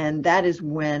 And that is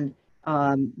when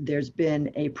there's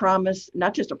been a promise,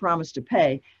 not just a promise to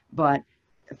pay, but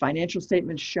financial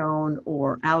statements shown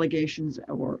or allegations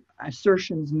or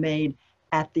assertions made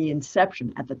at the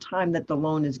inception, at the time that the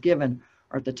loan is given,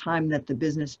 or at the time that the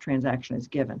business transaction is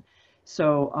given.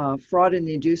 So fraud in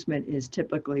the inducement is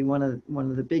typically one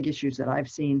of the big issues that I've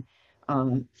seen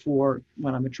for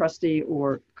when I'm a trustee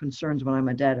or concerns when I'm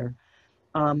a debtor.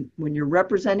 When you're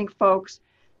representing folks,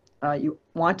 you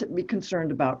want to be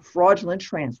concerned about fraudulent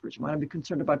transfers. You want to be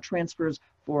concerned about transfers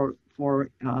for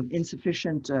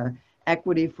insufficient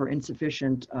equity, for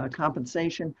insufficient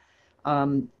compensation.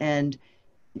 And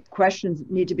questions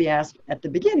need to be asked at the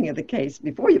beginning of the case,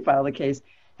 before you file the case.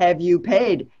 Have you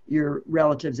paid your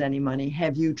relatives any money?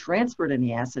 Have you transferred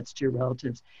any assets to your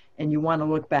relatives? And you want to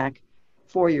look back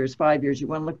 4 years, 5 years. You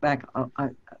want to look back a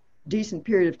decent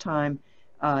period of time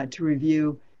to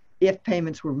review if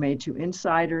payments were made to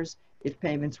insiders, if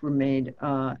payments were made,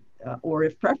 or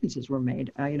if preferences were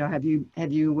made. Have you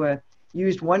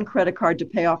used one credit card to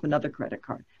pay off another credit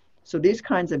card? So these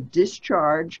kinds of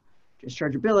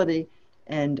dischargeability,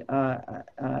 and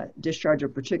discharge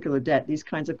of particular debt, these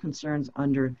kinds of concerns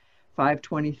under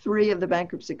 523 of the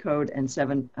Bankruptcy Code and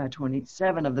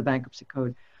 727 of the Bankruptcy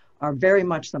Code are very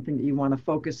much something that you want to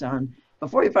focus on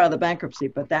before you file the bankruptcy,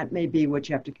 but that may be what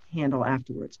you have to handle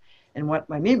afterwards. And what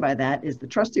I mean by that is the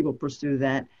trustee will pursue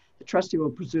that. The trustee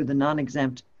will pursue the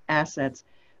non-exempt assets,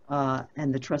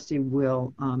 and the trustee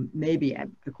will maybe,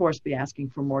 of course, be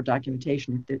asking for more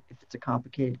documentation if it's a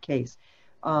complicated case.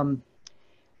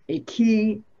 A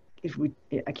key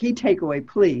takeaway,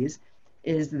 please,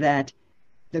 is that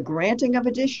the granting of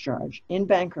a discharge in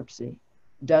bankruptcy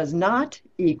does not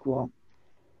equal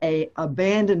a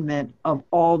abandonment of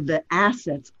all the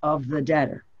assets of the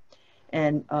debtor.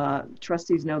 And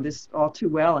trustees know this all too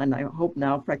well, and I hope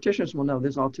now practitioners will know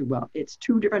this all too well. It's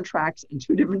two different tracks and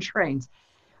two different trains.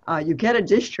 You get a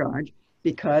discharge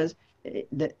because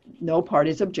no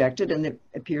parties objected and it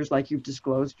appears like you've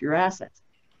disclosed your assets.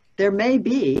 There may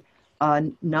be a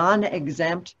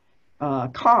non-exempt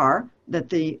car that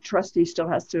the trustee still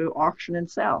has to auction and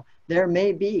sell. There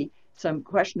may be some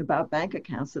question about bank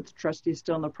accounts that the trustee is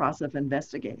still in the process of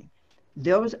investigating.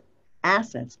 Those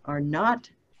assets are not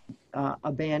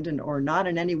abandoned or not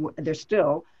in any way, they're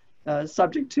still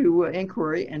subject to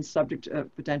inquiry and subject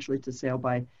potentially to sale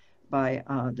by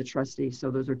the trustee.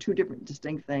 So those are two different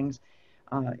distinct things.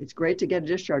 It's great to get a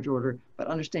discharge order, but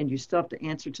understand you still have to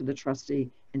answer to the trustee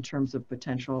in terms of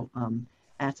potential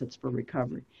assets for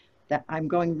recovery. I'm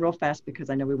going real fast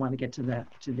because I know we want to get to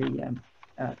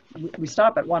we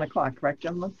stop at 1 o'clock, correct,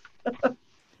 gentlemen?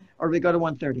 Or we go to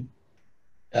 1:30?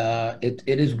 It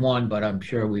is 1, but I'm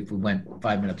sure if we went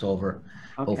 5 minutes over,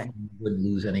 Okay. hopefully we wouldn't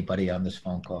lose anybody on this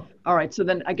phone call. All right, so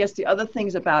then I guess the other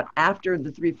things about after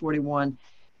the 341,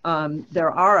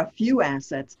 there are a few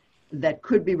assets that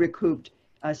could be recouped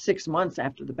 6 months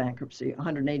after the bankruptcy,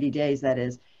 180 days that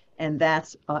is, and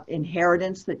that's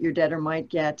inheritance that your debtor might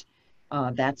get,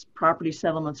 that's property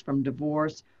settlements from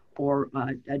divorce or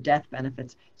death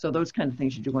benefits. So those kind of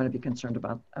things you do want to be concerned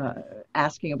about,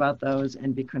 asking about those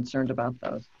and be concerned about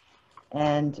those.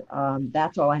 And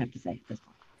that's all I have to say at this point.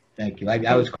 Thank you.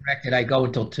 I was corrected. I go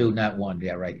until 2, not 1.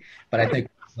 Yeah, right. But I think,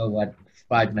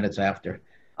 5 minutes after.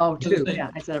 Oh, 2. Yeah,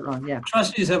 I said it wrong. Yeah.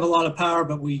 Trustees have a lot of power,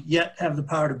 but we yet have the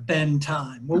power to bend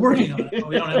time. We're working on it, but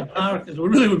we don't have the power because it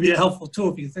really would be a helpful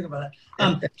tool if you think about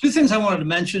it. 2 things I wanted to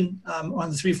mention on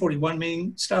the 341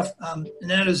 meeting stuff, and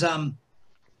that is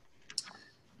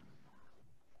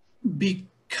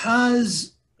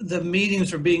because the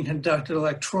meetings are being conducted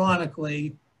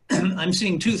electronically, I'm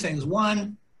seeing 2 things.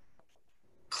 One,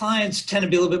 clients tend to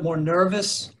be a little bit more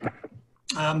nervous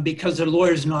because their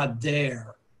lawyer's not there.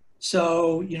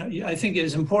 So, I think it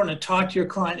is important to talk to your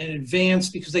client in advance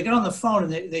because they get on the phone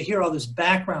and they hear all this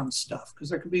background stuff because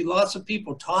there could be lots of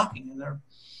people talking and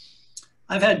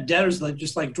I've had debtors that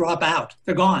just drop out.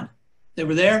 They're gone. They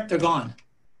were there, they're gone.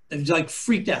 They've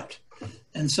freaked out.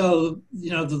 And so,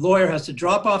 the lawyer has to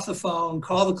drop off the phone,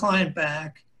 call the client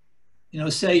back,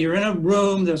 say you're in a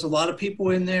room, there's a lot of people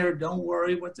in there, don't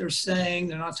worry what they're saying,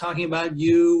 they're not talking about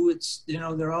you, it's,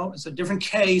 it's a different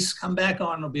case, come back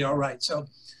on, it'll be all right. So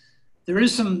there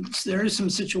is some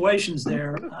situations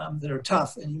there that are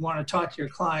tough and you want to talk to your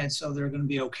clients so they're going to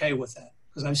be okay with that.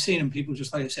 Because I've seen them, people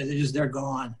just like I said, they're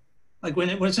gone. Like when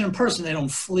it's in person, they don't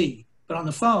flee, but on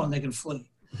the phone, they can flee.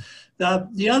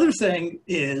 The other thing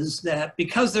is that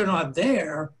because they're not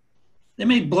there, they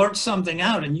may blurt something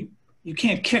out and you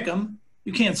can't kick them,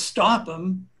 you can't stop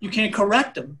them, you can't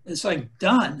correct them. It's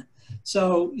done.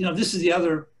 So, this is the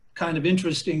other kind of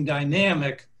interesting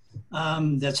dynamic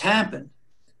that's happened.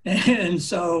 And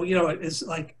so,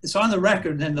 it's on the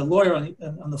record and the lawyer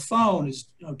on the phone is,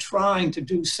 trying to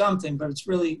do something, but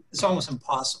it's almost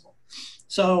impossible.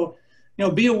 So,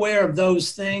 be aware of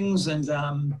those things and,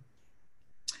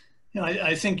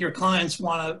 I think your clients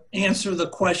want to answer the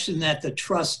question that the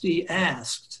trustee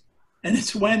asked. And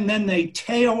it's when then they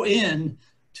tail in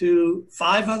to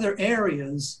 5 other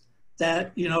areas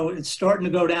that, it's starting to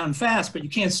go down fast, but you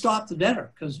can't stop the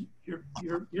debtor because you're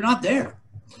not there.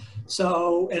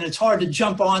 So, and it's hard to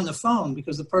jump on the phone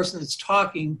because the person that's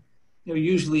talking,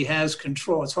 usually has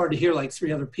control. It's hard to hear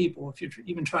 3 other people if you're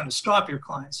even trying to stop your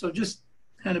client. So just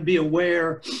kind of be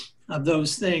aware of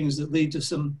those things that lead to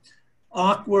some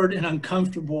awkward and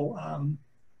uncomfortable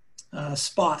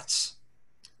spots.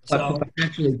 But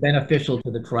potentially beneficial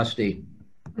to the trustee.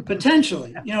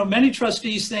 Potentially. Many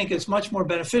trustees think it's much more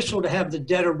beneficial to have the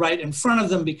debtor right in front of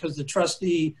them because the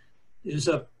trustee is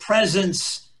a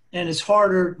presence and it's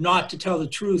harder not to tell the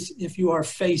truth if you are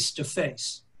face to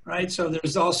face, right? So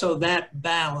there's also that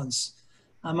balance.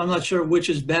 I'm not sure which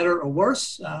is better or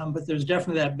worse, but there's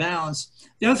definitely that balance.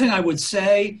 The other thing I would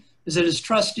say is that as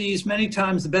trustees, many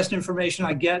times the best information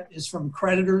I get is from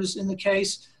creditors in the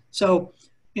case. So,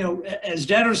 as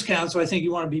debtors counsel, I think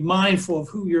you want to be mindful of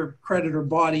who your creditor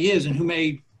body is and who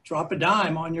may drop a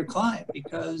dime on your client,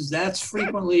 because that's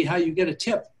frequently how you get a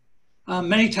tip.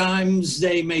 Many times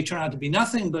they may turn out to be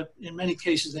nothing, but in many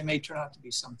cases they may turn out to be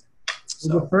something.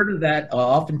 We refer to that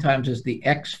oftentimes as the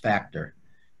X factor.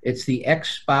 It's the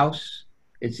ex-spouse,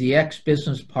 it's the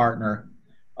ex-business partner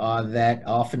that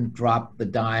often drop the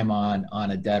dime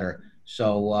on a debtor.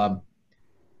 So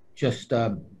just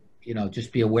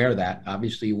be aware of that.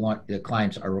 Obviously, you want the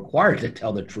clients are required to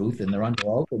tell the truth, and they're under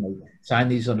oath, and they sign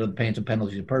these under the pains and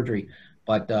penalties of perjury.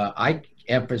 But I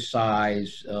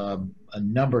emphasize a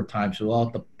number of times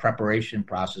throughout the preparation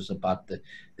process about the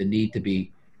need to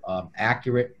be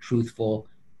accurate, truthful,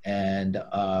 and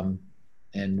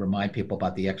remind people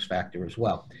about the X factor as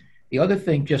well. The other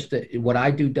thing, what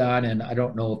I do, Don, and I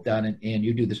don't know if Don and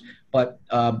you do this, but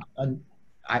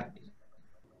I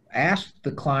ask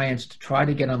the clients to try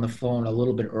to get on the phone a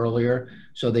little bit earlier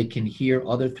so they can hear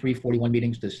other 341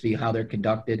 meetings to see how they're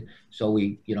conducted. So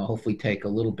we, hopefully take a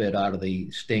little bit out of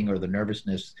the sting or the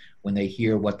nervousness when they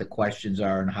hear what the questions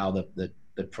are and how the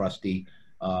trustee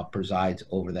presides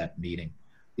over that meeting.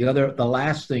 The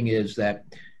last thing is that,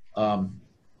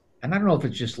 and I don't know if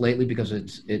it's just lately because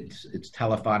it's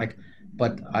telephonic,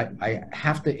 but I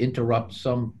have to interrupt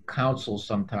some counsel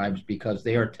sometimes because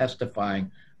they are testifying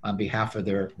on behalf of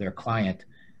their client.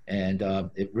 And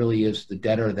it really is the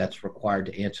debtor that's required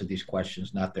to answer these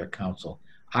questions, not their counsel.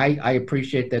 I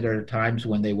appreciate that there are times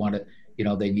when they want to,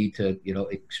 they need to,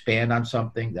 expand on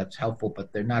something that's helpful,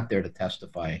 but they're not there to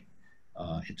testify.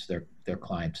 It's their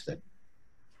clients that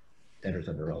debtors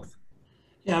under oath.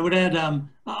 Yeah, I would add,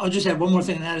 I'll just add one more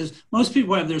thing, and that is most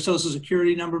people have their social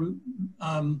security number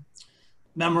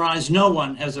memorized. No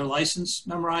one has their license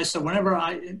memorized. So whenever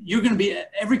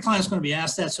every client's going to be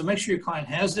asked that. So make sure your client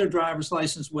has their driver's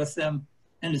license with them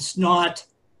and it's not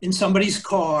in somebody's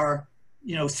car,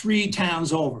 3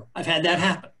 towns over. I've had that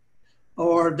happen.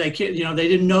 Or they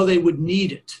didn't know they would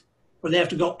need it, or they have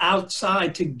to go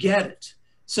outside to get it.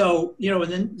 So,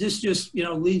 and then this just,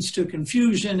 leads to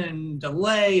confusion and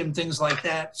delay and things like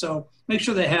that. So make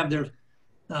sure they have they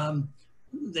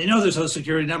know their social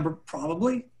security number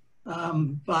probably,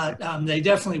 but they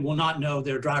definitely will not know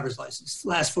their driver's license,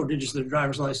 last 4 digits of their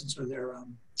driver's license, or their,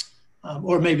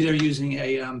 or maybe they're using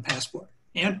a passport.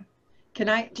 Ann? Can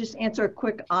I just answer a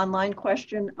quick online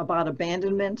question about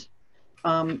abandonment?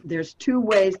 There's 2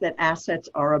 ways that assets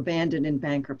are abandoned in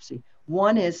bankruptcy.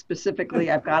 One is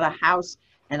specifically, I've got a house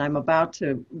and I'm about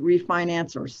to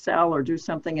refinance or sell or do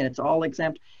something and it's all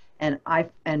exempt, and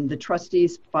the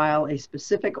trustees file a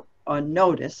specific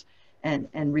notice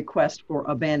and request for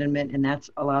abandonment, and that's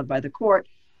allowed by the court.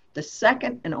 The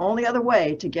second and only other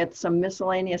way to get some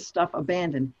miscellaneous stuff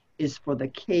abandoned is for the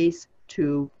case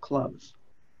to close.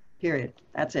 Period.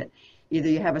 That's it. Either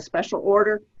you have a special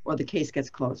order or the case gets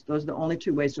closed. Those are the only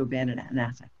 2 ways to abandon an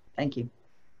asset. Thank you.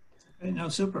 Okay, no,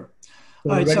 super.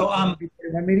 All right, so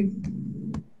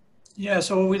yeah,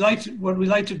 so what we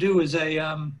like to do is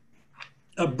a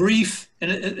brief,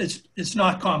 and it's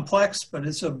not complex, but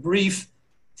it's a brief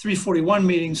 341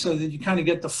 meeting so that you kind of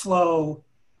get the flow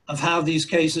of how these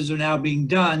cases are now being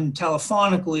done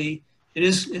telephonically.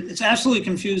 It's absolutely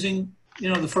confusing,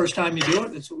 the first time you do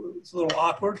it. It's a little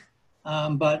awkward,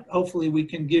 but hopefully we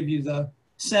can give you the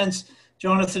sense.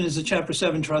 Jonathan is a Chapter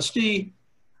 7 trustee.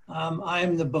 I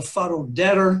am the befuddled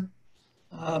debtor.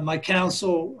 My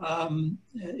counsel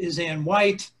is Ann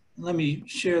White. Let me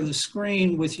share the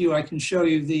screen with you. I can show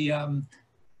you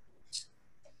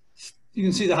you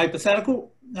can see the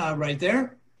hypothetical right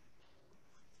there.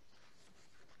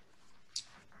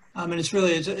 And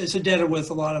it's a debtor with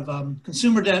a lot of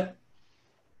consumer debt,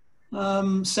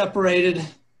 separated,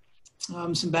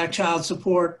 some back child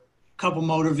support, a couple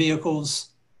motor vehicles,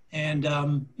 and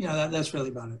that's really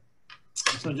about it.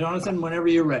 So Jonathan, whenever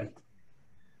you're ready.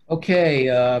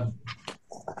 Okay,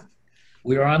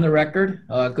 we are on the record.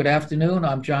 Good afternoon.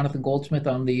 I'm Jonathan Goldsmith.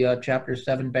 I'm the Chapter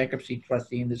 7 bankruptcy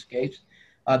trustee in this case.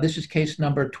 This is case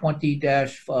number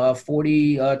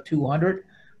 20-4200.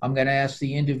 I'm going to ask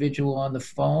the individual on the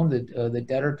phone, the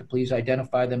debtor, to please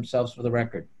identify themselves for the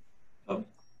record. Oh,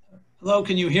 hello,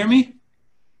 can you hear me?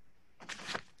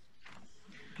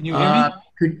 Can you hear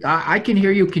me? I can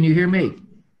hear you. Can you hear me?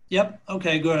 Yep.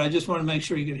 Okay, good. I just want to make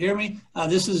sure you could hear me.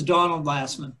 This is Donald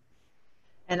Lassman.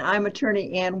 And I'm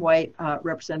Attorney Ann White,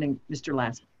 representing Mr.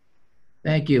 Lassman.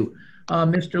 Thank you.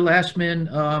 Mr.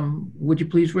 Lastman, would you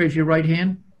please raise your right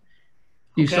hand?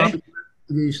 Do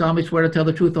you solemnly swear to tell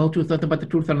the truth, the whole truth, nothing but the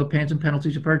truth, under the pains and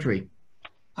penalties of perjury?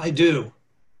 I do.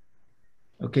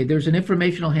 Okay, there's an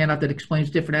informational handout that explains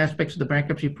different aspects of the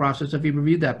bankruptcy process. Have you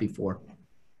reviewed that before?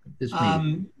 This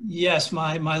meeting? Yes,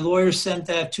 my lawyer sent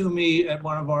that to me at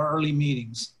one of our early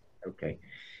meetings. Okay.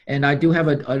 And I do have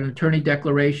an attorney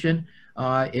declaration.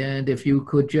 And if you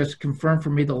could just confirm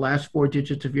for me the last 4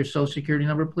 digits of your social security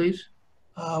number, please.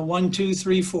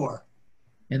 1234.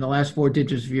 And the last 4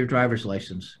 digits of your driver's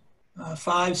license.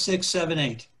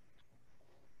 5678.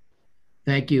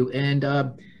 Thank you. And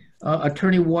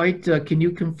Attorney White, can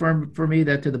you confirm for me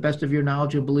that to the best of your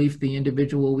knowledge and belief, the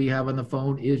individual we have on the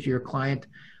phone is your client,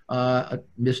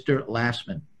 Mr.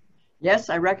 Lassman? Yes,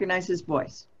 I recognize his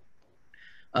voice.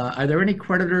 Are there any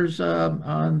creditors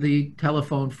on the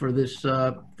telephone for this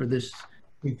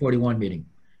 341 meeting?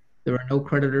 There are no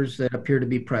creditors that appear to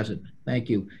be present. Thank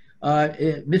you.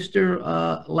 Mr.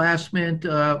 Lassman,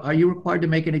 are you required to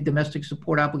make any domestic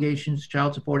support obligations,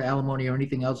 child support, alimony, or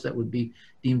anything else that would be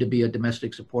deemed to be a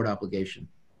domestic support obligation?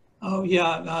 Oh,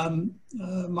 yeah.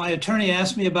 My attorney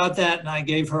asked me about that, and I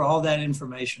gave her all that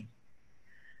information.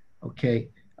 Okay.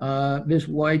 Ms.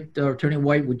 White, Attorney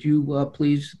White, would you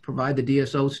please provide the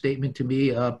DSO statement to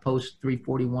me post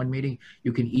 341 meeting?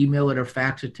 You can email it or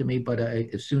fax it to me, but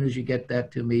as soon as you get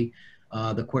that to me,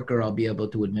 the quicker I'll be able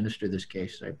to administer this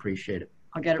case. I appreciate it.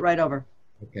 I'll get it right over.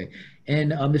 Okay.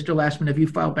 And Mr. Lassman, have you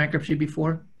filed bankruptcy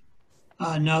before?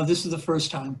 No, this is the first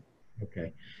time.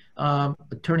 Okay.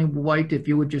 Attorney White, if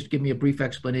you would just give me a brief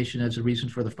explanation as the reason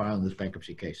for the filing of this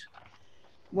bankruptcy case.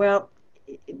 Well,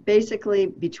 basically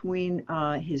between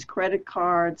his credit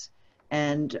cards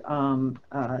and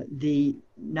the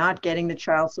not getting the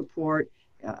child support,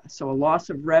 so a loss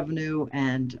of revenue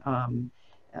and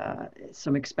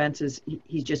some expenses,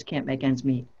 he just can't make ends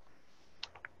meet.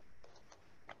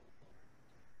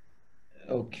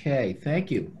 Okay,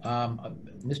 thank you.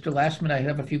 Mr. Lassman, I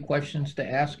have a few questions to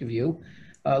ask of you.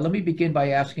 Let me begin by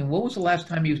asking, what was the last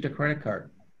time you used a credit card?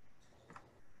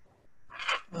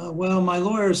 Well, my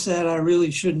lawyer said I really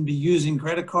shouldn't be using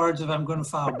credit cards if I'm going to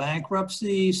file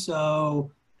bankruptcy. So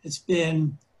it's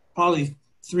been probably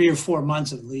 3 or 4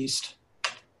 months at least.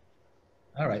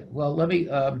 All right. Well, let me,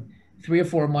 3 or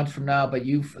 4 months from now, but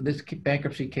this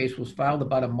bankruptcy case was filed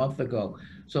about a month ago.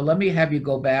 So let me have you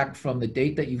go back from the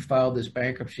date that you filed this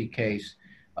bankruptcy case,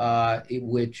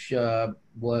 which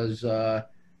was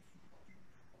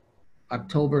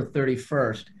October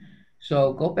 31st.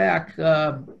 So go back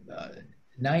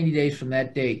 90 days from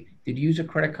that date. Did you use a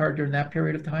credit card during that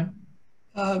period of time?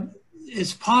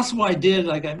 It's possible I did.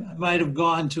 Like I might have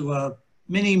gone to a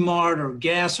mini mart or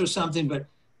gas or something, but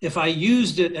if I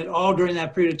used it at all during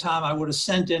that period of time, I would have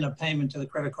sent in a payment to the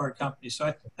credit card company. So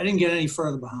I didn't get any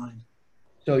further behind.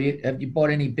 So have you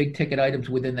bought any big ticket items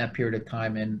within that period of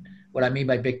time? And what I mean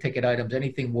by big ticket items,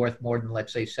 anything worth more than,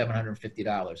 let's say,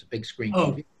 $750, a big screen TV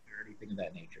or anything of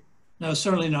that nature? No,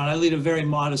 certainly not. I lead a very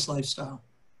modest lifestyle.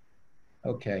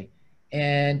 Okay.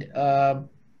 And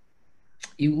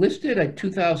you listed a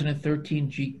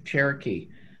 2013 Jeep Cherokee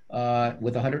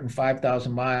with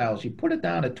 105,000 miles. You put it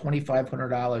down at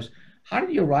 $2,500. How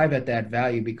did you arrive at that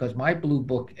value? Because my Blue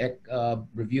Book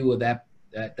review of that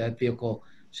vehicle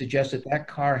suggests that that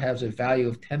car has a value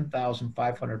of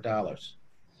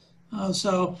 $10,500.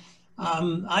 So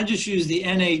I just use the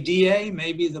NADA.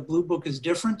 Maybe the Blue Book is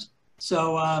different.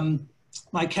 So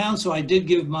my counsel, I did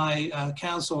give my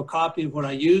counsel a copy of what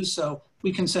I use, so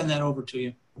we can send that over to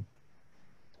you.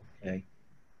 Okay.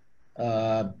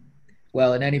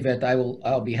 Well, in any event,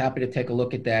 I'll be happy to take a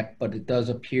look at that, but it does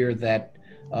appear that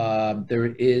if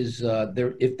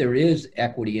there is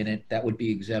equity in it, that would be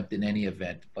exempt in any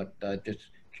event. But just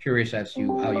curious as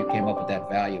to how you came up with that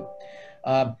value.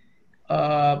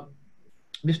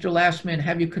 Mr. Lassman,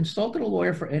 have you consulted a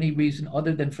lawyer for any reason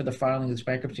other than for the filing of this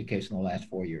bankruptcy case in the last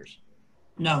 4 years?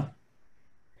 No.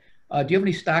 Do you have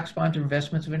any stocks, bonds, or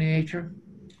investments of any nature?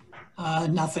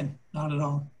 Nothing, not at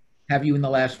all. Have you in the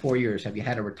last 4 years, have you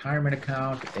had a retirement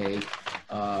account, a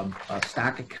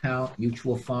stock account,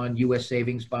 mutual fund, U.S.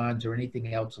 savings bonds, or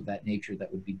anything else of that nature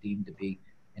that would be deemed to be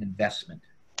an investment?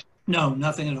 No,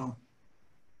 nothing at all.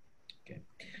 Okay.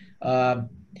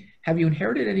 Have you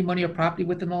inherited any money or property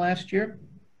within the last year?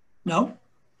 No.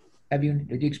 Do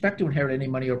you expect to inherit any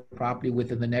money or property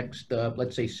within the next,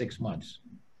 let's say, 6 months?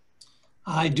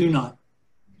 I do not.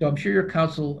 So I'm sure your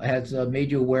counsel has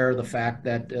made you aware of the fact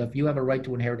that if you have a right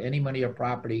to inherit any money or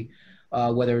property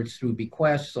whether it's through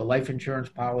bequests, a life insurance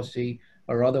policy,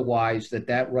 or otherwise,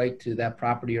 that right to that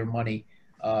property or money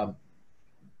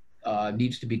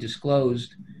needs to be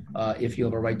disclosed if you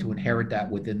have a right to inherit that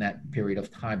within that period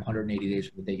of time, 180 days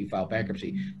from the day you file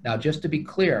bankruptcy. Now, just to be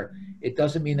clear, it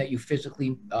doesn't mean that you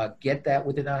physically get that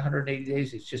within that 180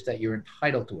 days. It's just that you're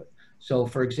entitled to it. So,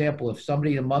 for example, if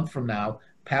somebody a month from now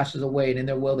passes away and in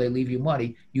their will they leave you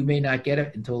money, you may not get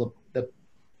it until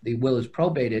the will is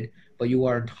probated, but you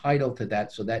are entitled to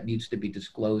that. So that needs to be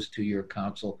disclosed to your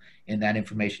counsel, and that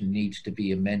information needs to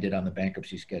be amended on the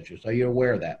bankruptcy schedule. So you're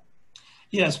aware of that?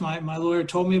 Yes, my lawyer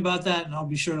told me about that, and I'll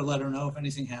be sure to let her know if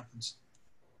anything happens.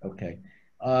 Okay.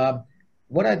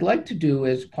 What I'd like to do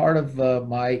as part of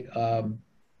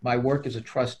my work as a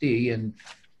trustee, and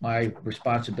my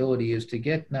responsibility is to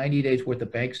get 90 days worth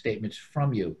of bank statements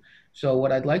from you. So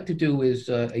what I'd like to do is,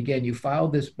 again, you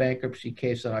filed this bankruptcy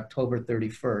case on October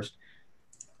 31st.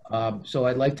 So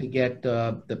I'd like to get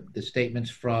the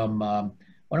statements from,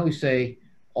 why don't we say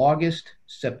August,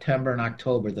 September, and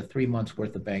October, the 3 months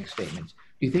worth of bank statements.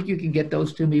 Do you think you can get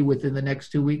those to me within the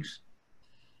next 2 weeks?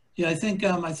 Yeah, I think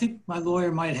my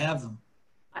lawyer might have them.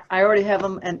 I already have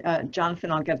them, and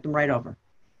Jonathan, I'll get them right over.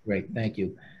 Great, thank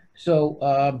you. So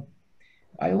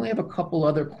I only have a couple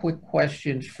other quick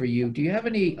questions for you. Do you have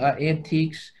any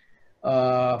antiques,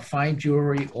 fine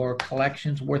jewelry, or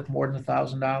collections worth more than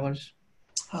 $1,000?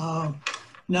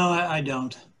 No, I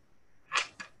don't.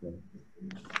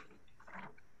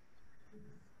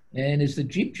 And is the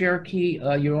Jeep Cherokee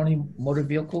your only motor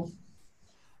vehicle?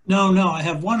 No, I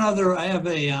have one other. I have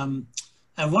one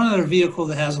other vehicle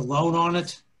that has a loan on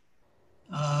it,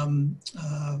 a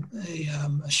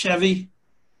Chevy,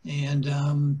 and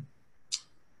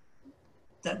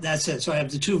that's it. So I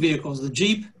have the two vehicles: the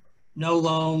Jeep, no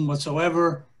loan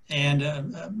whatsoever, and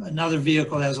another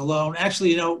vehicle that has a loan.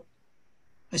 Actually, I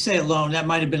say a loan. That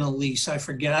might have been a lease. I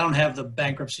forget. I don't have the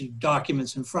bankruptcy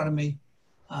documents in front of me,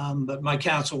 but my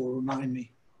counsel will remind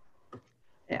me.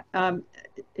 Yeah,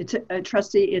 it's a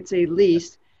trustee. It's a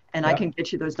lease, and Yep. I can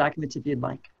get you those documents if you'd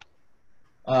like.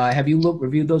 Have you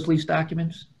reviewed those lease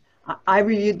documents? I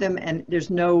reviewed them, and there's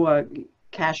no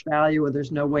cash value, or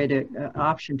there's no way to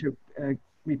option to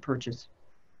repurchase.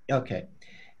 Okay.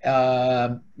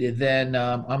 Then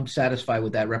I'm satisfied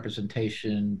with that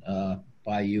representation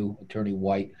by you, Attorney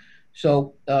White.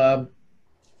 So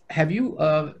have you,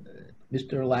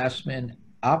 Mr. Lastman,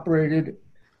 operated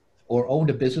or owned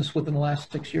a business within the last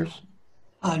 6 years?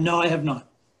 No, I have not.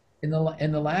 In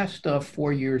the last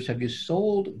 4 years, have you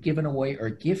sold, given away, or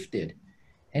gifted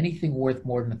anything worth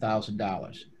more than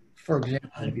 $1,000? For example,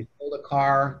 have you sold a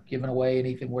car, given away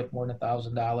anything worth more than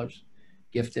 $1,000,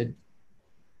 gifted?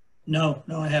 No,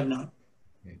 I have not.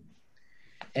 Okay.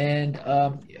 And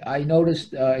I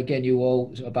noticed, again, you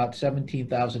owe about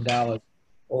 $17,000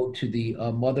 owed to the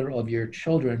mother of your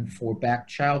children for back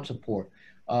child support.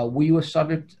 Were you a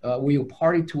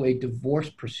party to a divorce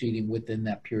proceeding within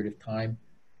that period of time,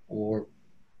 or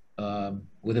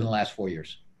within the last 4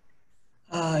 years?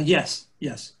 Yes.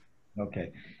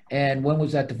 Okay. And when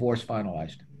was that divorce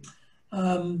finalized?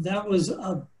 That was,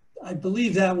 I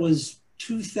believe that was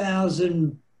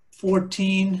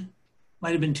 2014,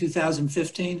 might have been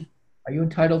 2015. Are you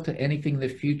entitled to anything in the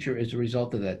future as a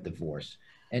result of that divorce?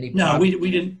 No, we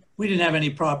didn't have any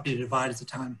property to divide at the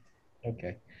time.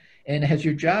 Okay. And has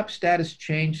your job status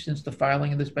changed since the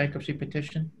filing of this bankruptcy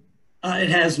petition? It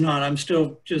has not. I'm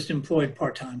still just employed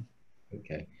part-time.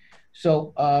 Okay.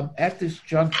 So at this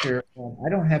juncture, I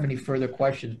don't have any further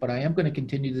questions, but I am going to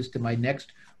continue this to my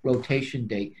next rotation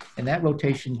date. And that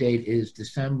rotation date is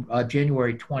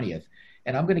January 20th.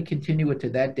 And I'm going to continue it to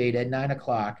that date at 9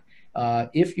 o'clock.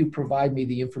 If you provide me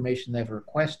the information that I've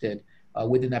requested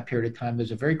within that period of time,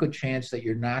 there's a very good chance that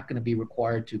you're not going to be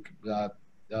required to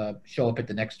show up at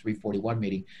the next 341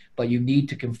 meeting, but you need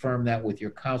to confirm that with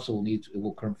your counsel.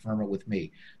 Will confirm it with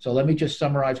me. So let me just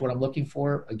summarize what I'm looking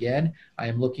for. Again, I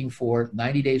am looking for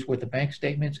 90 days worth of bank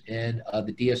statements and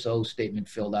the DSO statement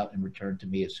filled out and returned to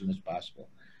me as soon as possible.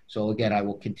 So again, I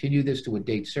will continue this to a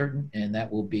date certain, and that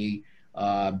will be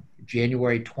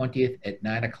January 20th at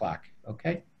 9 o'clock.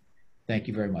 Okay. Thank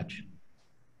you very much.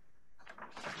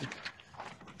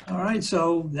 All right.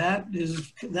 So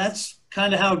that's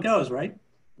kind of how it goes, right?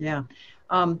 Yeah.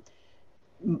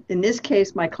 In this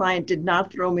case, my client did not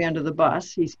throw me under the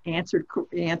bus. He answered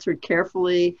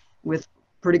carefully with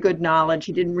pretty good knowledge.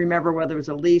 He didn't remember whether it was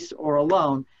a lease or a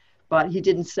loan, but he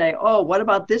didn't say, "Oh, what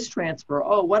about this transfer?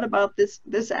 Oh, what about this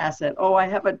asset? Oh, I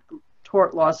have a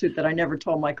tort lawsuit that I never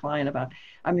told my client about.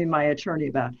 My attorney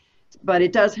about." But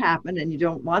it does happen, and you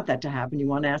don't want that to happen. You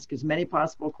want to ask as many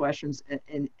possible questions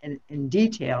in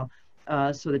detail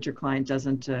so that your client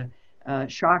doesn't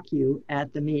shock you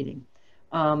at the meeting.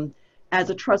 As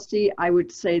a trustee, I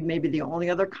would say maybe the only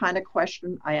other kind of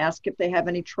question, I ask if they have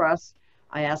any trust.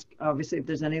 I ask, obviously, if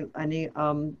there's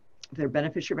if they're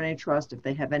beneficiary of any trust, if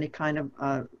they have any kind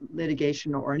of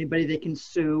litigation or anybody they can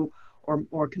sue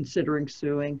or considering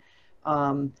suing.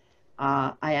 I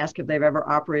ask if they've ever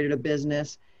operated a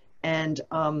business. And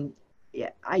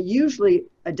I usually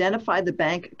identify the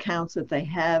bank accounts that they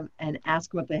have and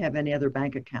ask them if they have any other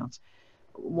bank accounts.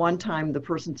 One time the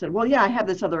person said, well, yeah, I have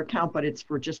this other account, but it's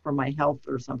just for my health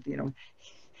or something. You know,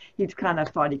 he kind of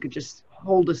thought he could just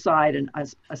hold aside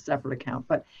a separate account.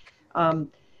 But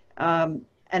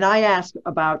and I ask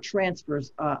about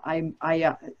transfers.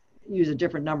 I use a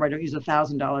different number. I don't use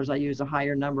 $1,000. I use a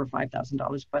higher number,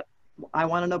 $5,000. But I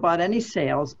want to know about any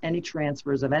sales, any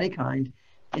transfers of any kind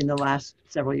in the last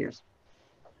several years.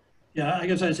 Yeah, I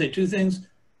guess I'd say two things.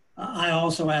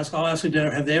 I'll ask a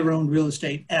debtor, have they ever owned real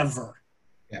estate ever?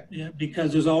 Yeah,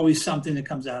 because there's always something that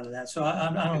comes out of that. So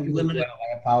I don't limit it.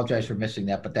 I apologize for missing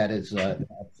that, but that is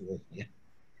absolutely. Yeah.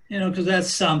 You know, because that's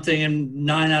something, and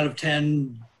 9 out of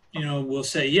 10, you know, will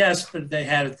say yes, but they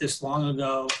had it this long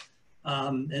ago.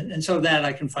 And so that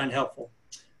I can find helpful.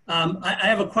 I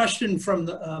have a question from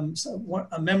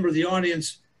a member of the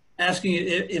audience asking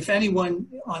if anyone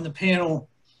on the panel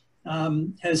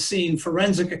has seen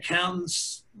forensic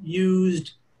accountants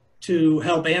used to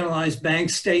help analyze bank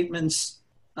statements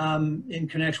in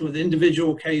connection with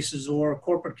individual cases or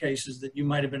corporate cases that you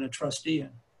might have been a trustee in.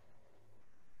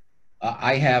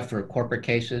 I have for corporate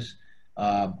cases.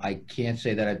 I can't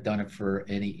say that I've done it for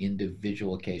any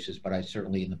individual cases, but I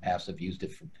certainly in the past have used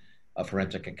it for a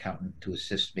forensic accountant to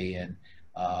assist me in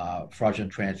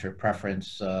fraudulent transfer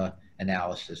preference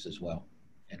analysis as well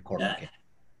in corporate cases.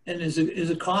 And is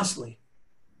it costly?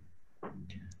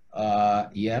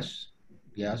 Yes,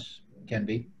 can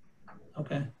be.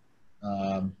 Okay.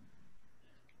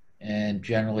 And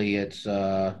generally it's,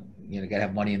 you gotta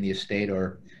have money in the estate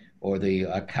or the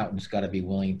accountant's gotta be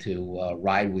willing to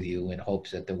ride with you in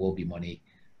hopes that there will be money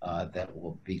that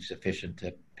will be sufficient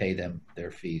to pay them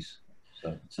their fees.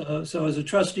 So as a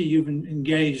trustee, you've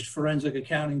engaged forensic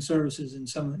accounting services in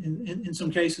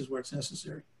some cases where it's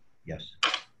necessary. Yes.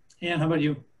 Ann, how about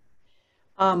you?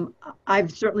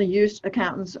 I've certainly used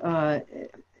accountants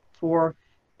for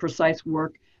precise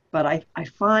work, but I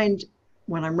find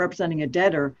when I'm representing a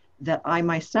debtor that I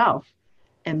myself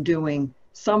am doing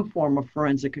some form of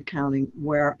forensic accounting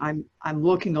where I'm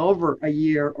looking over a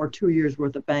year or 2 years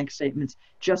worth of bank statements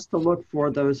just to look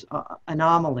for those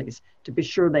anomalies, to be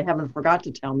sure they haven't forgot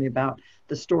to tell me about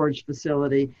the storage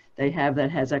facility they have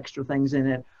that has extra things in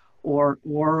it or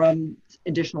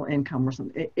additional income or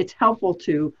something. It's helpful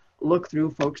to look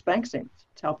through folks' bank statements.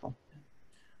 It's helpful.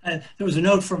 There was a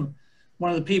note from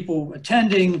one of the people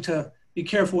attending to be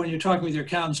careful when you're talking with your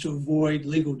accountants to avoid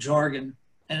legal jargon.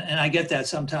 And I get that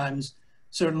sometimes,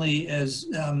 certainly as,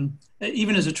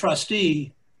 even as a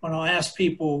trustee, when I'll ask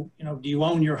people, do you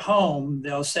own your home?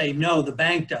 They'll say, no, the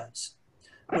bank does,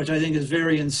 which I think is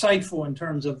very insightful in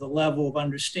terms of the level of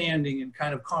understanding and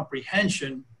kind of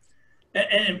comprehension.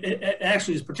 And it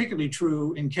actually is particularly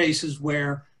true in cases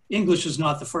where English is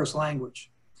not the first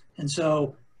language. And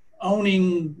so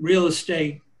owning real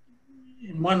estate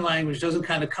in one language doesn't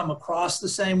kind of come across the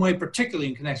same way, particularly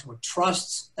in connection with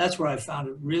trusts. That's where I found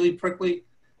it really prickly.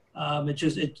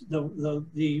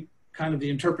 The kind of the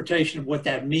interpretation of what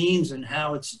that means and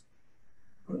how it's,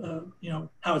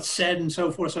 how it's said and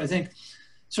so forth. So I think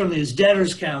certainly as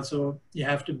debtors counsel, you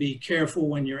have to be careful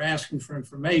when you're asking for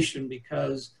information,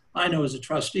 because I know as a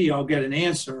trustee, I'll get an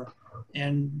answer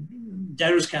and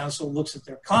debtors counsel looks at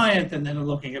their client and then they're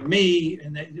looking at me,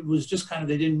 and it was just kind of,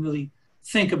 they didn't really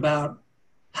think about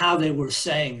how they were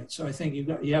saying it. So I think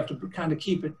you have to kind of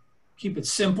keep it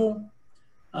simple,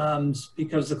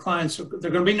 because the clients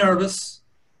they're going to be nervous,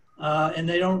 and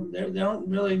they don't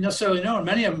really necessarily know. And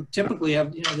many of them typically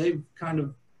have, they've kind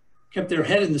of kept their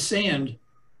head in the sand.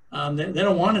 They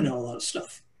don't want to know a lot of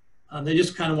stuff. They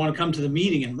just kind of want to come to the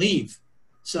meeting and leave.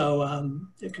 So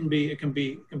it can be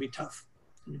tough.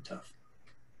 It can be tough.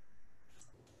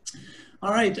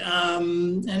 All right.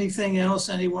 Anything else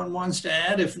anyone wants to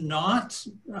add? If not,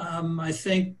 I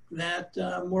think that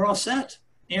we're all set.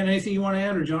 Ann, anything you want to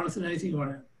add, or Jonathan, anything you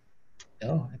want to add?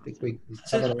 No, I think we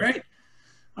That's great.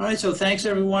 All right. So thanks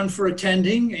everyone for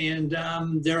attending.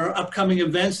 And there are upcoming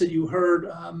events that you heard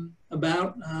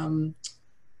about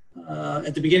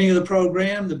at the beginning of the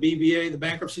program. The BBA, the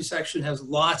bankruptcy section, has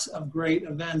lots of great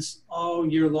events all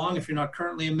year long. If you're not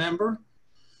currently a member,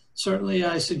 certainly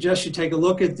I suggest you take a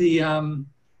look at the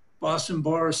Boston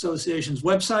Bar Association's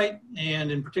website, and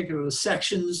in particular the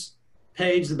sections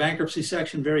page, the bankruptcy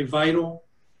section, very vital.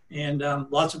 and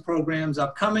lots of programs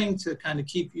upcoming to kind of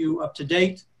keep you up to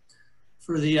date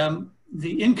for the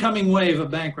incoming wave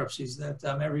of bankruptcies that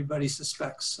everybody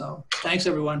suspects. So thanks,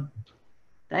 everyone.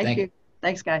 Thank you.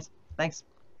 Thanks, guys. Thanks.